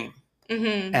I'll dream.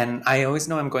 And I always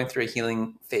know I'm going through a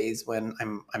healing phase when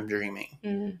I'm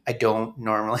dreaming. I don't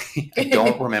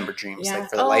remember dreams like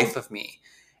for the life of me.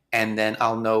 And then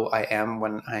I'll know I am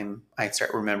when I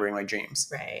start remembering my dreams.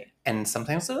 Right. And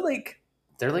sometimes they're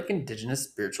like indigenous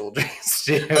spiritual dreams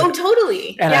too. Oh,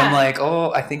 totally. And I'm like,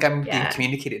 oh, I think I'm being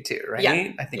communicated to, right?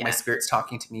 Yeah. I think my spirit's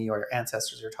talking to me, or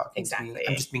ancestors are talking to me.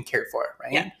 I'm just being cared for,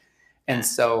 right? Yeah. And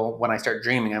so when I start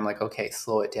dreaming, I'm like, okay,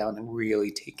 slow it down and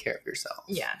really take care of yourself.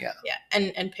 Yeah.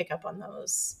 And pick up on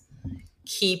those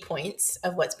key points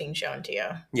of what's being shown to you.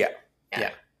 Yeah.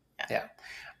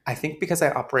 I think because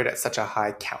I operate at such a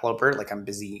high caliber, like I'm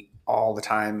busy all the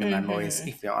time and I'm always,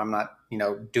 I'm not,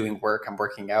 doing work, I'm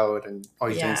working out and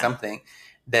always doing something,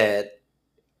 that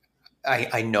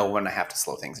I know when I have to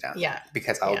slow things down. Yeah.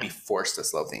 Because I will be forced to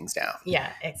slow things down.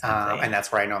 Yeah, exactly. And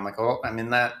that's where I know I'm like, oh, I'm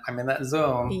in that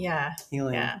zone. Yeah.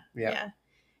 Healing. Yeah.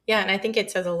 And I think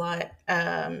it says a lot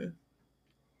of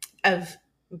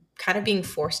kind of being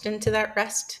forced into that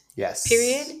rest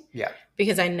period. Yeah.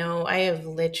 Because I know I have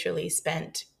literally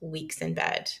spent weeks in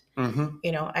bed.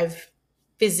 I've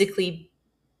physically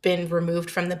been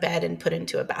removed from the bed and put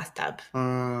into a bathtub.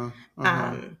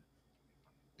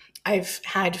 I've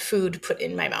had food put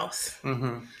in my mouth.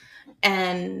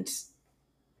 And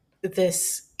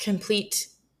this complete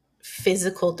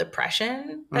physical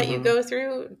depression that you go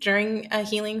through during a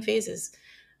healing phase is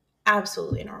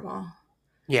absolutely normal.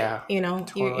 Yeah.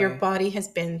 Totally. Your body has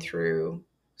been through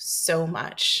so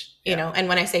much, and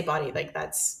when I say body, like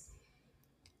that's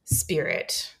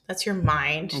spirit, that's your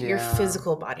mind, your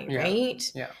physical body,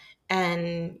 right? Yeah.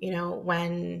 And,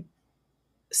 when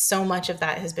so much of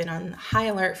that has been on high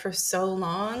alert for so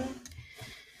long,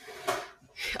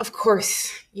 of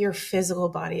course, your physical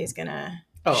body is going to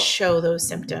show those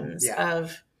symptoms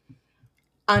of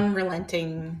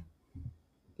unrelenting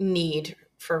need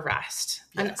for rest,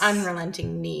 an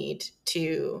unrelenting need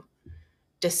to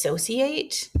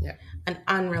dissociate, an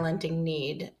unrelenting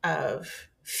need of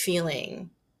feeling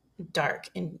dark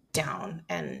and down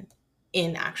and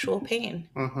in actual pain.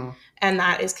 And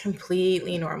that is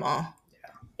completely normal.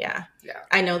 Yeah.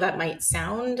 I know that might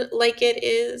sound like it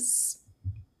is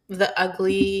the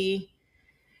ugly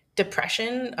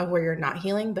depression of where you're not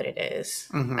healing, but it is.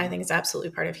 I think it's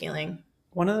absolutely part of healing.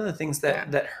 One of the things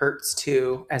that hurts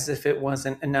too, as if it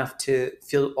wasn't enough to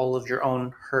feel all of your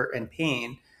own hurt and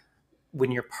pain, when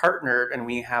you're partnered and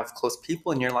when you have close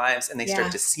people in your lives and they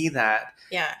start to see that,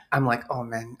 I'm like, oh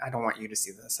man, I don't want you to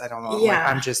see this. I don't know.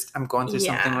 Like, I'm going through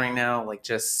something right now. Like,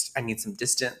 just, I need some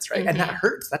distance. Right. And that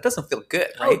hurts. That doesn't feel good.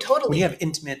 Right. Oh, totally. When you have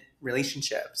intimate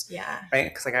relationships. Right.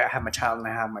 Because like I have my child and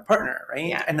I have my partner.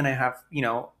 Right. And then I have,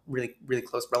 really, really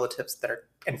close relatives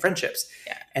and friendships.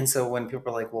 And so when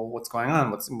people are like, well, what's going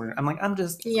on? I'm like, I'm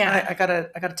just, I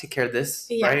gotta take care of this.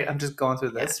 Right. I'm just going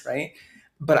through this. Right.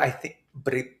 But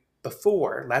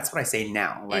before, that's what I say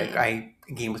now. Like I,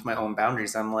 again, with my own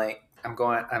boundaries, I'm like, I'm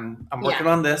working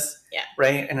on this.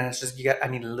 Right. And it's just, I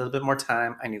need a little bit more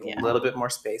time. I need a little bit more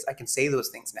space. I can say those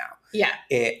things now.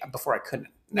 Before I couldn't.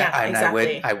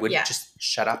 Exactly. I would just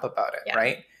shut up about it.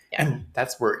 Right. And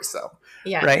that's worrisome.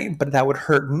 Right. But that would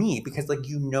hurt me because like,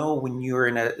 when you're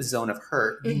in a zone of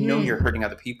hurt, you're hurting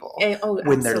other people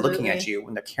when they're looking at you,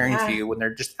 when they're caring for you, when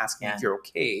they're just asking if you're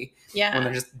okay, when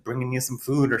they're just bringing you some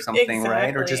food or something,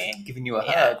 right? Or just giving you a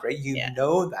hug, right?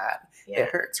 That it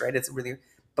hurts, right? It's really,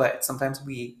 but sometimes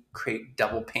we create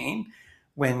double pain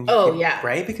when,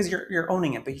 right? Because you're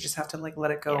owning it, but you just have to like,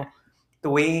 let it go. The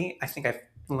way I think I've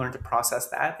learned to process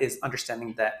that is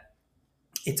understanding that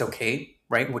it's okay,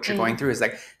 right? What you're going through is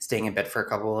like staying in bed for a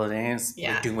couple of days,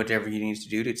 like doing whatever you need to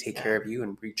do to take care of you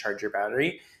and recharge your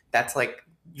battery. That's like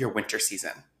your winter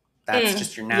season. That's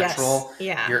just your natural,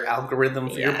 your algorithm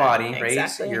for your body, right?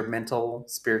 Exactly. Your mental,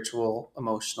 spiritual,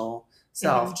 emotional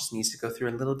self just needs to go through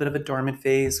a little bit of a dormant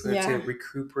phase where to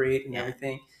recuperate and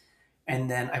everything. And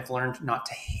then I've learned not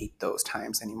to hate those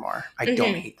times anymore. I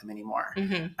don't hate them anymore.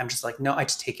 I'm just like, no, I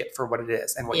just take it for what it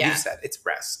is. And what you said, it's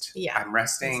rest. I'm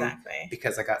resting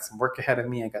because I got some work ahead of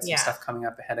me. I got some stuff coming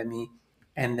up ahead of me.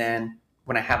 And then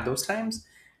when I have those times,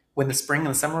 when the spring and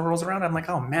the summer rolls around, I'm like,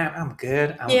 oh man, I'm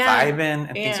good. I'm vibing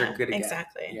and things are good again.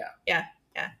 Exactly. Yeah.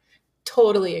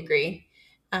 Totally agree.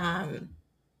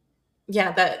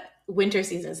 That winter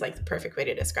season is like the perfect way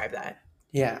to describe that.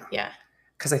 Yeah.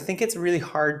 Because I think it's really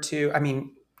hard to, I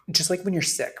mean, just like when you're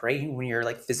sick, right? When you're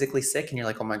like physically sick and you're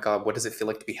like, oh my God, what does it feel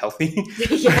like to be healthy?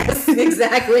 Yes,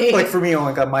 exactly. Like for me, oh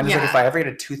my God, mine is like if I ever get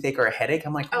a toothache or a headache,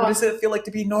 I'm like, what does it feel like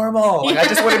to be normal? Like I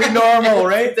just want to be normal,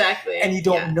 right? Exactly. And you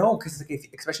don't know because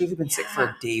like especially if you've been sick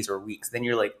for days or weeks, then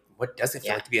you're like, what does it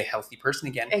feel like to be a healthy person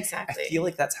again? Exactly. I feel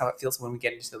like that's how it feels when we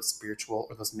get into those spiritual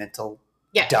or those mental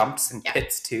dumps and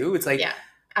pits too. It's like,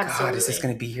 God, is this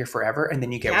going to be here forever? And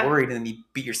then you get worried and then you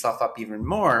beat yourself up even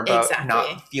more about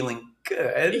not feeling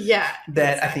good.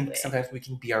 I think sometimes we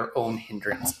can be our own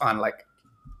hindrance on like,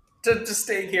 just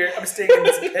staying here. I'm staying in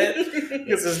this pit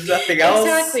because there's nothing else.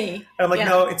 Exactly. And I'm like,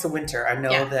 no, it's a winter. I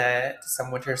know that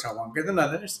some winters are longer than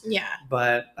others. Yeah.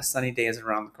 But a sunny day is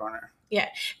around the corner. Yeah.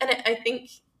 And I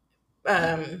think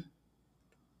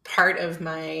part of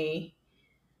my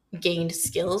gained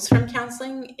skills from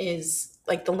counseling is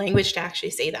like the language to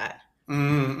actually say that.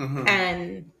 Mm-hmm.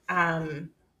 And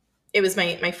it was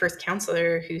my first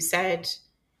counselor who said,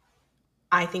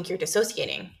 I think you're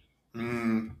dissociating.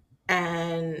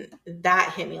 And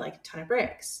that hit me like a ton of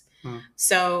bricks.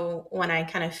 So when I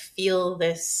kind of feel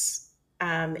this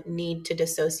need to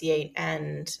dissociate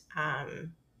and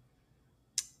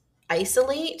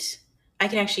isolate,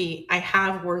 I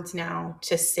have words now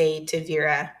to say to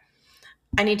Vera,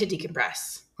 I need to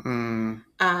decompress.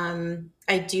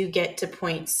 I do get to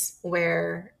points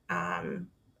where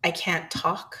I can't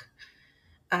talk,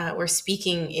 where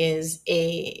speaking is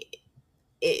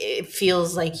it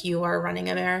feels like you are running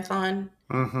a marathon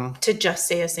to just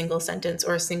say a single sentence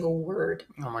or a single word.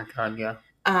 Oh my God, yeah.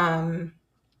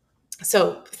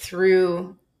 So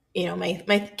through,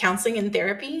 my counseling and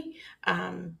therapy,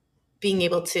 being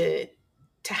able to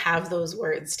have those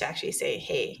words to actually say,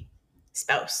 hey,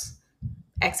 spouse,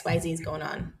 XYZ is going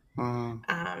on,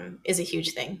 is a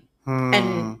huge thing.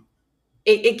 And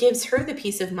it gives her the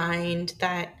peace of mind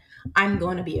that I'm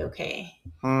going to be okay.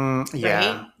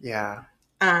 Right? Yeah.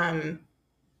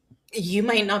 You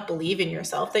might not believe in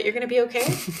yourself that you're going to be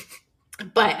okay,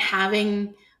 but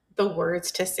having the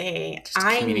words to say,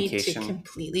 I need to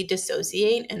completely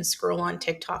dissociate and scroll on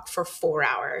TikTok for 4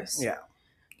 hours. Yeah.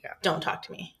 Don't talk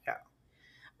to me. Yeah.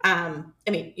 I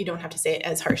mean, you don't have to say it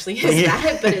as harshly as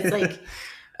that, but it's like,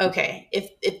 okay,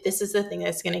 if this is the thing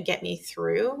that's going to get me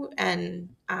through and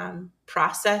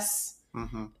process,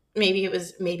 maybe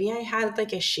I had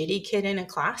like a shitty kid in a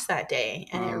class that day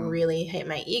and it really hit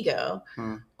my ego,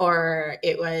 or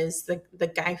it was the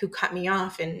guy who cut me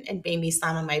off and made me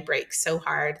slam on my brakes so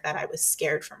hard that I was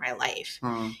scared for my life.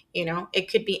 It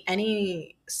could be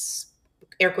any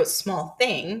air quotes small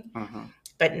thing,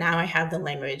 but now I have the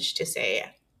language to say,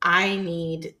 I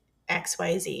need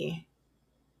XYZ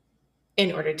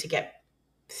in order to get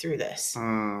through this.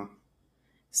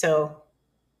 So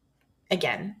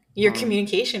again, your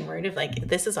communication word of like,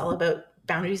 this is all about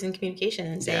boundaries and communication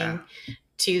and saying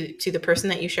to the person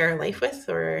that you share a life with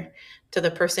or to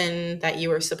the person that you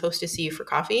were supposed to see you for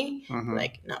coffee,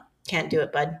 like, no, can't do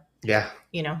it, bud. Yeah.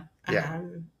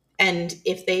 And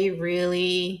if they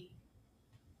really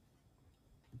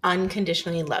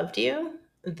unconditionally loved you,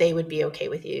 they would be okay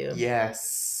with you.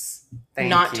 Yes.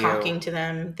 Not talking to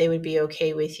them, they would be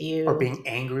okay with you. Or being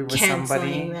angry with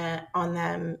somebody. Canceling that on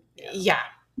them. Yeah.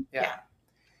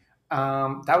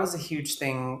 That was a huge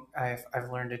thing I've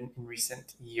learned in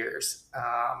recent years.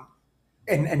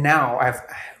 And now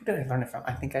who did I learn it from?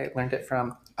 I think I learned it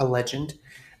from a legend,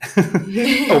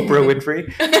 Oprah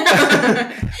Winfrey.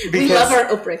 We love our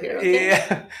Oprah here. Okay?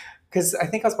 Yeah. Because I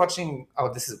think I was watching,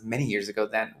 this is many years ago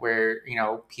then, where,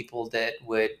 people that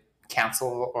would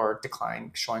cancel or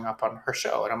decline showing up on her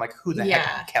show. And I'm like, who the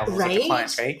heck cancels or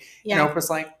declines, right? Yeah. And Oprah's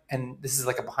like, and this is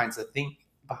like a behind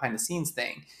the scenes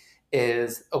thing,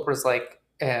 is Oprah's like,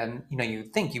 and you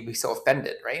think you'd be so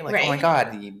offended, right? Like, oh my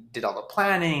God, you did all the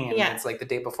planning and it's like the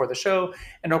day before the show.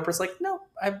 And Oprah's like, no,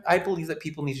 I believe that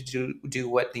people need to do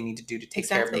what they need to do to take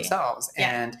care of themselves.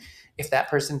 Yeah. And if that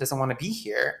person doesn't want to be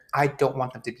here, I don't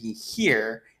want them to be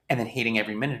here and then hating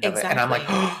every minute of it. And I'm like,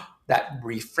 that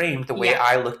reframed the way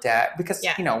I looked at, because,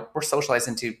 we're socialized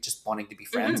into just wanting to be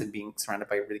friends and being surrounded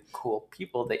by really cool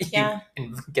people that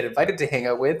you get invited to hang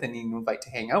out with and you invite to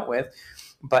hang out with.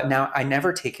 But now I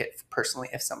never take it personally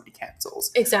if somebody cancels.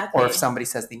 Exactly. Or if somebody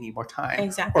says they need more time.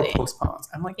 Exactly. Or postpones.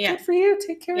 I'm like, good for you.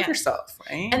 Take care of yourself,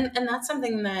 right? And that's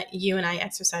something that you and I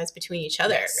exercise between each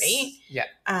other, right? Yeah.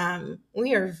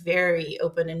 We are very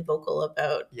open and vocal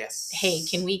about, hey,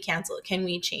 can we cancel? Can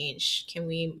we change? Can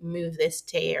we move this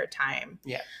day or time?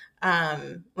 Yeah.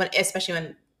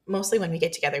 Mostly when we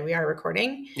get together, we are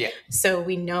recording. Yeah. So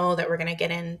we know that we're going to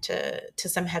get into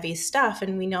some heavy stuff,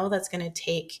 and we know that's going to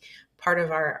take part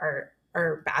of our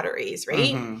batteries,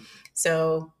 right? Mm-hmm.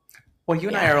 So, well, you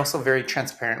and I are also very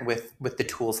transparent with the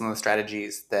tools and the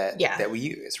strategies that we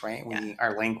use, right?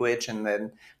 Our language, and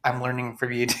then I'm learning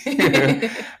from you too.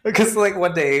 Because like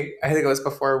one day, I think it was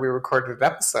before we recorded an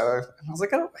episode, and I was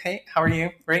like, oh, hey, how are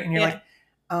you? Right? And you're like,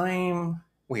 I'm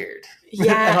weird.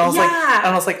 Yeah. And I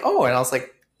was like, oh, and I was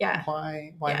like, yeah.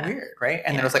 Why weird, right?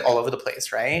 And then it was like all over the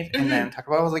place, right? Mm-hmm. And then talk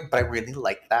about, I was like, but I really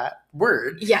like that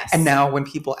word. Yes. And now when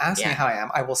people ask me how I am,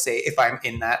 I will say, if I'm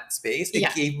in that space, it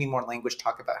gave me more language to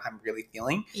talk about how I'm really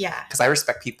feeling. Yeah. Because I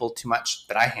respect people too much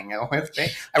that I hang out with,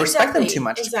 right? I respect them too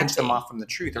much to pinch them off from the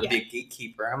truth or be a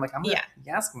gatekeeper. I'm like, you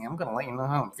ask me, I'm going to let you know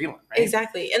how I'm feeling, right?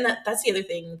 Exactly. And that's the other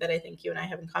thing that I think you and I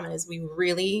have in common is we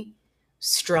really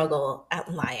struggle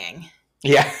at lying.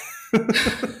 Yeah.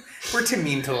 We're too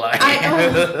mean to lie.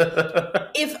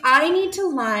 If I need to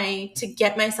lie to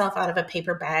get myself out of a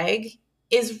paper bag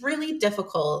is really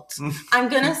difficult. I'm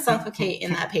going to suffocate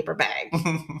in that paper bag.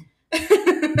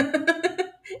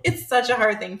 It's such a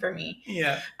hard thing for me.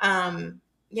 Yeah.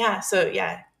 So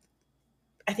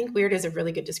I think weird is a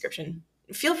really good description.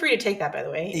 Feel free to take that, by the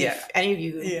way, if any of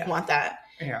you want that.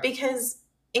 Yeah. Because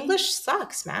English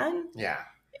sucks, man. Yeah.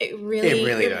 It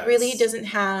really doesn't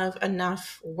have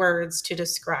enough words to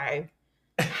describe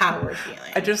how we're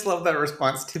feeling. I just love that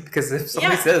response too, because if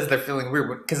somebody says they're feeling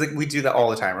weird, because like, we do that all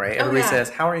the time, right? Everybody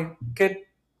says, how are you? Good.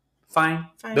 Fine.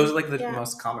 Those are like the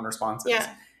most common responses.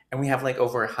 Yeah. And we have like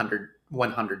over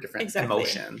 100 different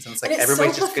emotions. And it's like,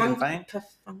 everybody's just good and fine.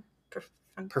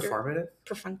 Performative?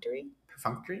 Perfunctory?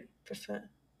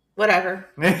 Whatever.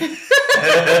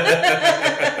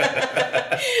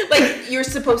 Like you're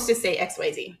supposed to say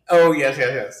XYZ. Oh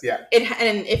yes, yeah.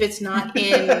 And if it's not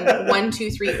in 1,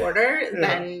 2, 3 order,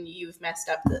 then you've messed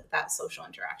up that social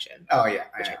interaction. Oh yeah,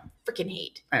 which I freaking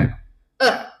hate. I know.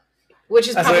 Ugh. Which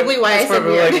is probably why I said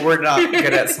weird. Like, we're not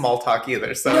good at small talk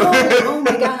either. So no, oh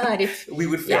my god, we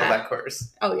would fail that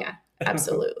course. Oh yeah,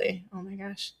 absolutely. Oh my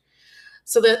gosh.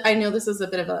 So I know this is a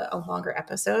bit of a longer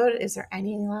episode. Is there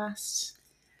any last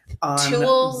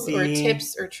tools or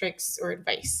tips or tricks or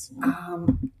advice?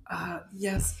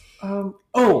 Yes. I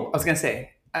was going to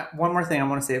say, one more thing I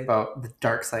want to say about the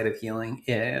dark side of healing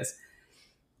is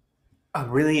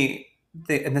and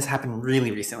this happened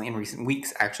really recently, in recent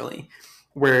weeks actually,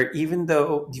 where even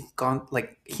though you've gone,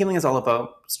 like healing is all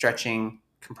about stretching,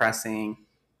 compressing,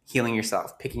 healing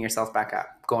yourself, picking yourself back up,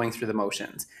 going through the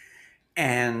motions.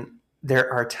 And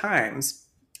there are times,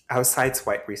 I was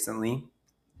sideswiped recently,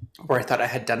 where I thought I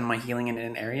had done my healing in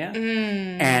an area.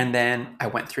 And then I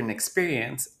went through an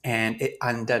experience and it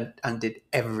undid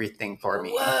everything for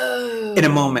me. Whoa. In a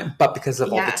moment. But because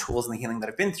of all the tools and the healing that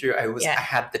I've been through, I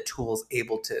had the tools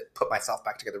able to put myself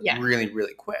back together really,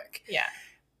 really quick. Yeah.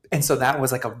 And so that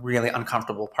was like a really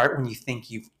uncomfortable part when you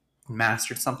think you've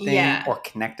mastered something or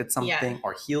connected something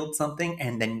or healed something.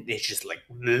 And then it's just like,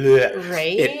 bleh.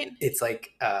 Right. It's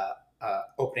like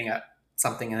opening up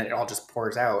something and then it all just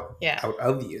pours out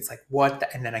of you. It's like, what?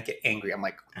 And then I get angry. I'm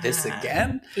like, this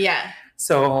again? Yeah.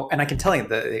 So, and I can tell you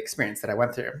the experience that I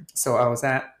went through. So I was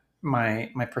at my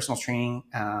personal training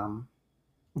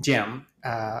gym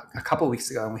a couple of weeks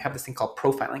ago, and we have this thing called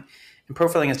profiling. And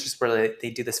profiling is just where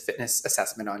they do this fitness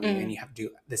assessment on you, and you have to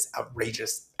do this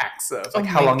outrageous acts of like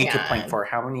how long you could plank for,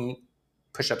 how many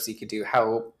push-ups you could do,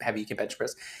 how heavy you can bench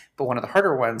press. But one of the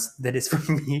harder ones that is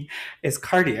for me is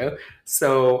cardio.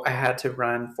 So I had to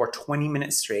run for 20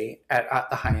 minutes straight at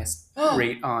the highest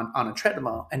rate on a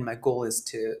treadmill. And my goal is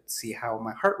to see how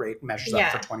my heart rate measures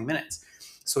up for 20 minutes.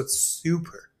 So it's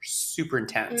super, super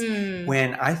intense.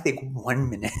 When I think 1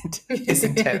 minute is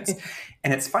intense.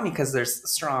 And it's funny because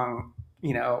there's strong,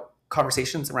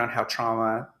 conversations around how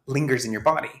trauma lingers in your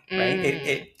body,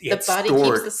 right? The body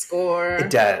keeps the score. It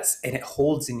does, and it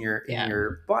holds in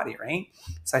your body, right?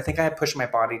 So I think I had pushed my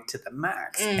body to the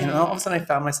max, and all of a sudden I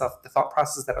found myself. The thought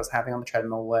process that I was having on the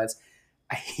treadmill was,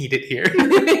 "I hate it here.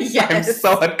 I'm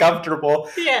so uncomfortable.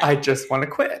 I just want to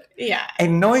quit." Yeah.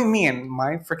 And knowing me and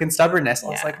my freaking stubbornness, I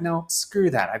was like, "No, screw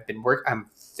that. I'm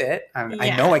fit.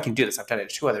 I know I can do this. I've done it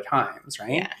 2 other times,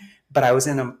 right?" Yeah. But I was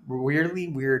in a weirdly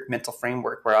weird mental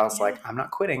framework where I was like, I'm not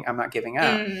quitting. I'm not giving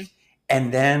up.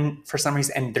 And then for some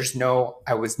reason, and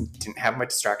didn't have my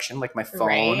distraction, like my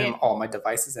phone and all my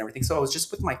devices and everything. So I was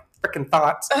just with my freaking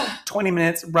thoughts, 20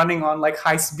 minutes running on like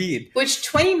high speed. Which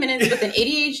 20 minutes with an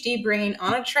ADHD brain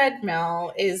on a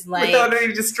treadmill is like... without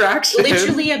any distraction.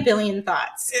 Literally a billion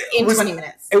thoughts in 20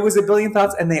 minutes. It was a billion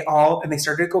thoughts, and they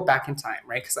started to go back in time,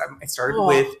 right? Because I started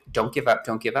with don't give up,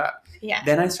 don't give up. Yeah.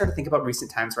 Then I started to think about recent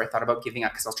times where I thought about giving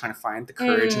up because I was trying to find the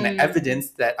courage and the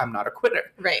evidence that I'm not a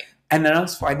quitter. Right. And then I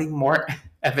was finding more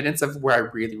evidence of where I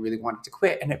really, really wanted to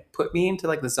quit. And it put me into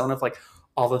like the zone of like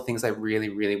all the things I really,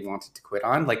 really wanted to quit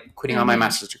on, like quitting on my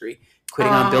master's degree,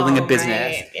 quitting on building a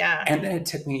business. Right. Yeah. And then it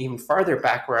took me even farther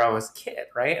back where I was a kid,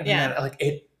 right? And then like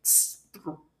it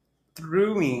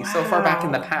threw me so far back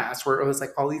in the past where it was like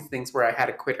all these things where I had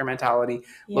a quitter mentality,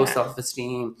 low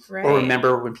self-esteem, or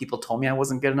remember when people told me I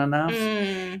wasn't good enough,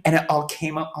 and it all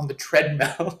came up on the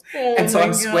treadmill. And so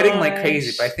I'm sweating like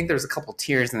crazy, but I think there's a couple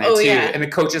tears in there too. Yeah. And the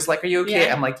coach is like, are you okay?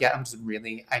 I'm like, yeah,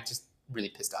 I just really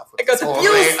pissed off with this whole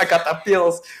thing. I got the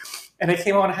feels. And I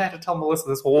came on and I had to tell Melissa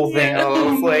this whole thing. I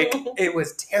was like, it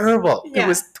was terrible. It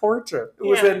was torture. It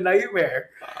was a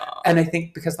nightmare. And I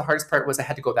think because the hardest part was I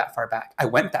had to go that far back. I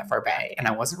went that far back and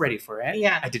I wasn't ready for it.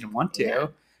 Yeah. I didn't want to.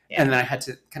 Yeah. And then I had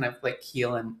to kind of like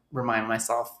heal and remind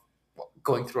myself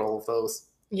going through all of those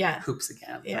hoops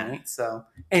again. Yeah. Right. So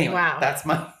anyway, that's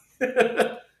my...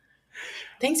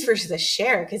 Thanks for the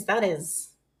share, because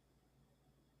that's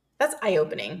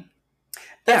eye-opening.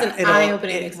 That's an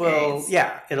eye-opening experience.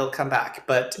 It'll come back.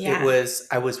 But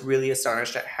I was really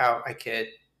astonished at how I could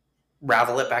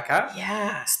ravel it back up,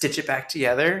 stitch it back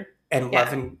together, and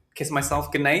love and kiss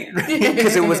myself goodnight.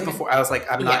 Because it was before I was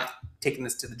like, I'm not taking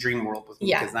this to the dream world with me,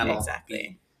 because that'll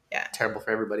be terrible for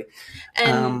everybody.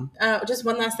 And just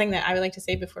one last thing that I would like to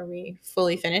say before we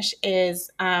fully finish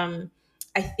is I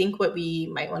think what we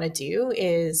might want to do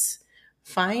is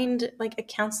find like a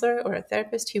counselor or a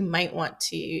therapist who might want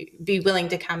to be willing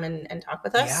to come and talk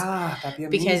with us. Yeah, that'd be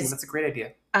amazing. Because, that's a great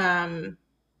idea. I'm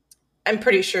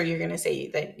pretty sure you're going to say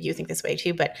that you think this way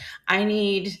too, but I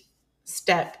need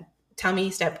tell me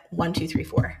step 1, 2, 3,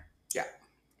 4. Yeah.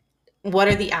 What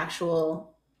are the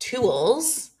actual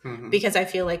tools? Mm-hmm. Because I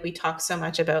feel like we talk so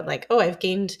much about like, oh, I've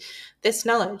gained this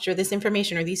knowledge or this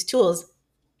information or these tools,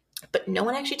 but no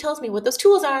one actually tells me what those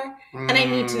tools are, and I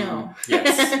need to know.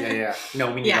 Yes, yeah.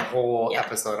 No, we need a whole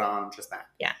episode on just that.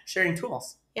 Yeah. Sharing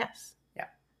tools. Yes. Yeah.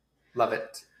 Love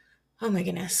it. Oh my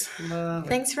goodness.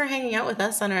 Thanks for hanging out with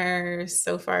us on our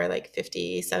so far like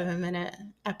 57-minute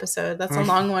episode. That's a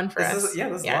long one for us. This is a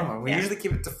long one. We usually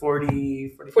keep it to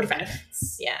 45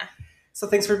 minutes. Yeah. So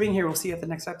thanks for being here. We'll see you at the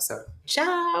next episode.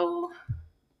 Ciao.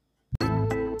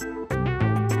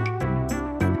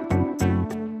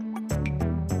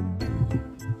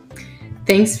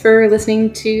 Thanks for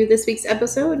listening to this week's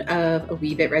episode of A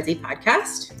Wee Bit Resi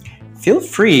podcast. Feel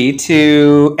free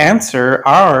to answer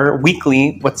our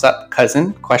weekly "What's Up,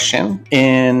 Cousin?" question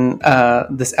in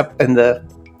the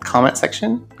comment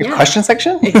section, question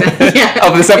section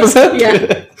of this episode.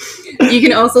 You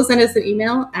can also send us an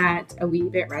email at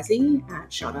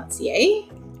aweebitresi@shaw.ca.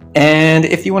 And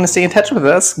if you want to stay in touch with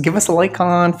us, give us a like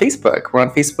on Facebook. We're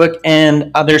on Facebook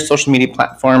and other social media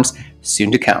platforms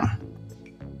soon to come.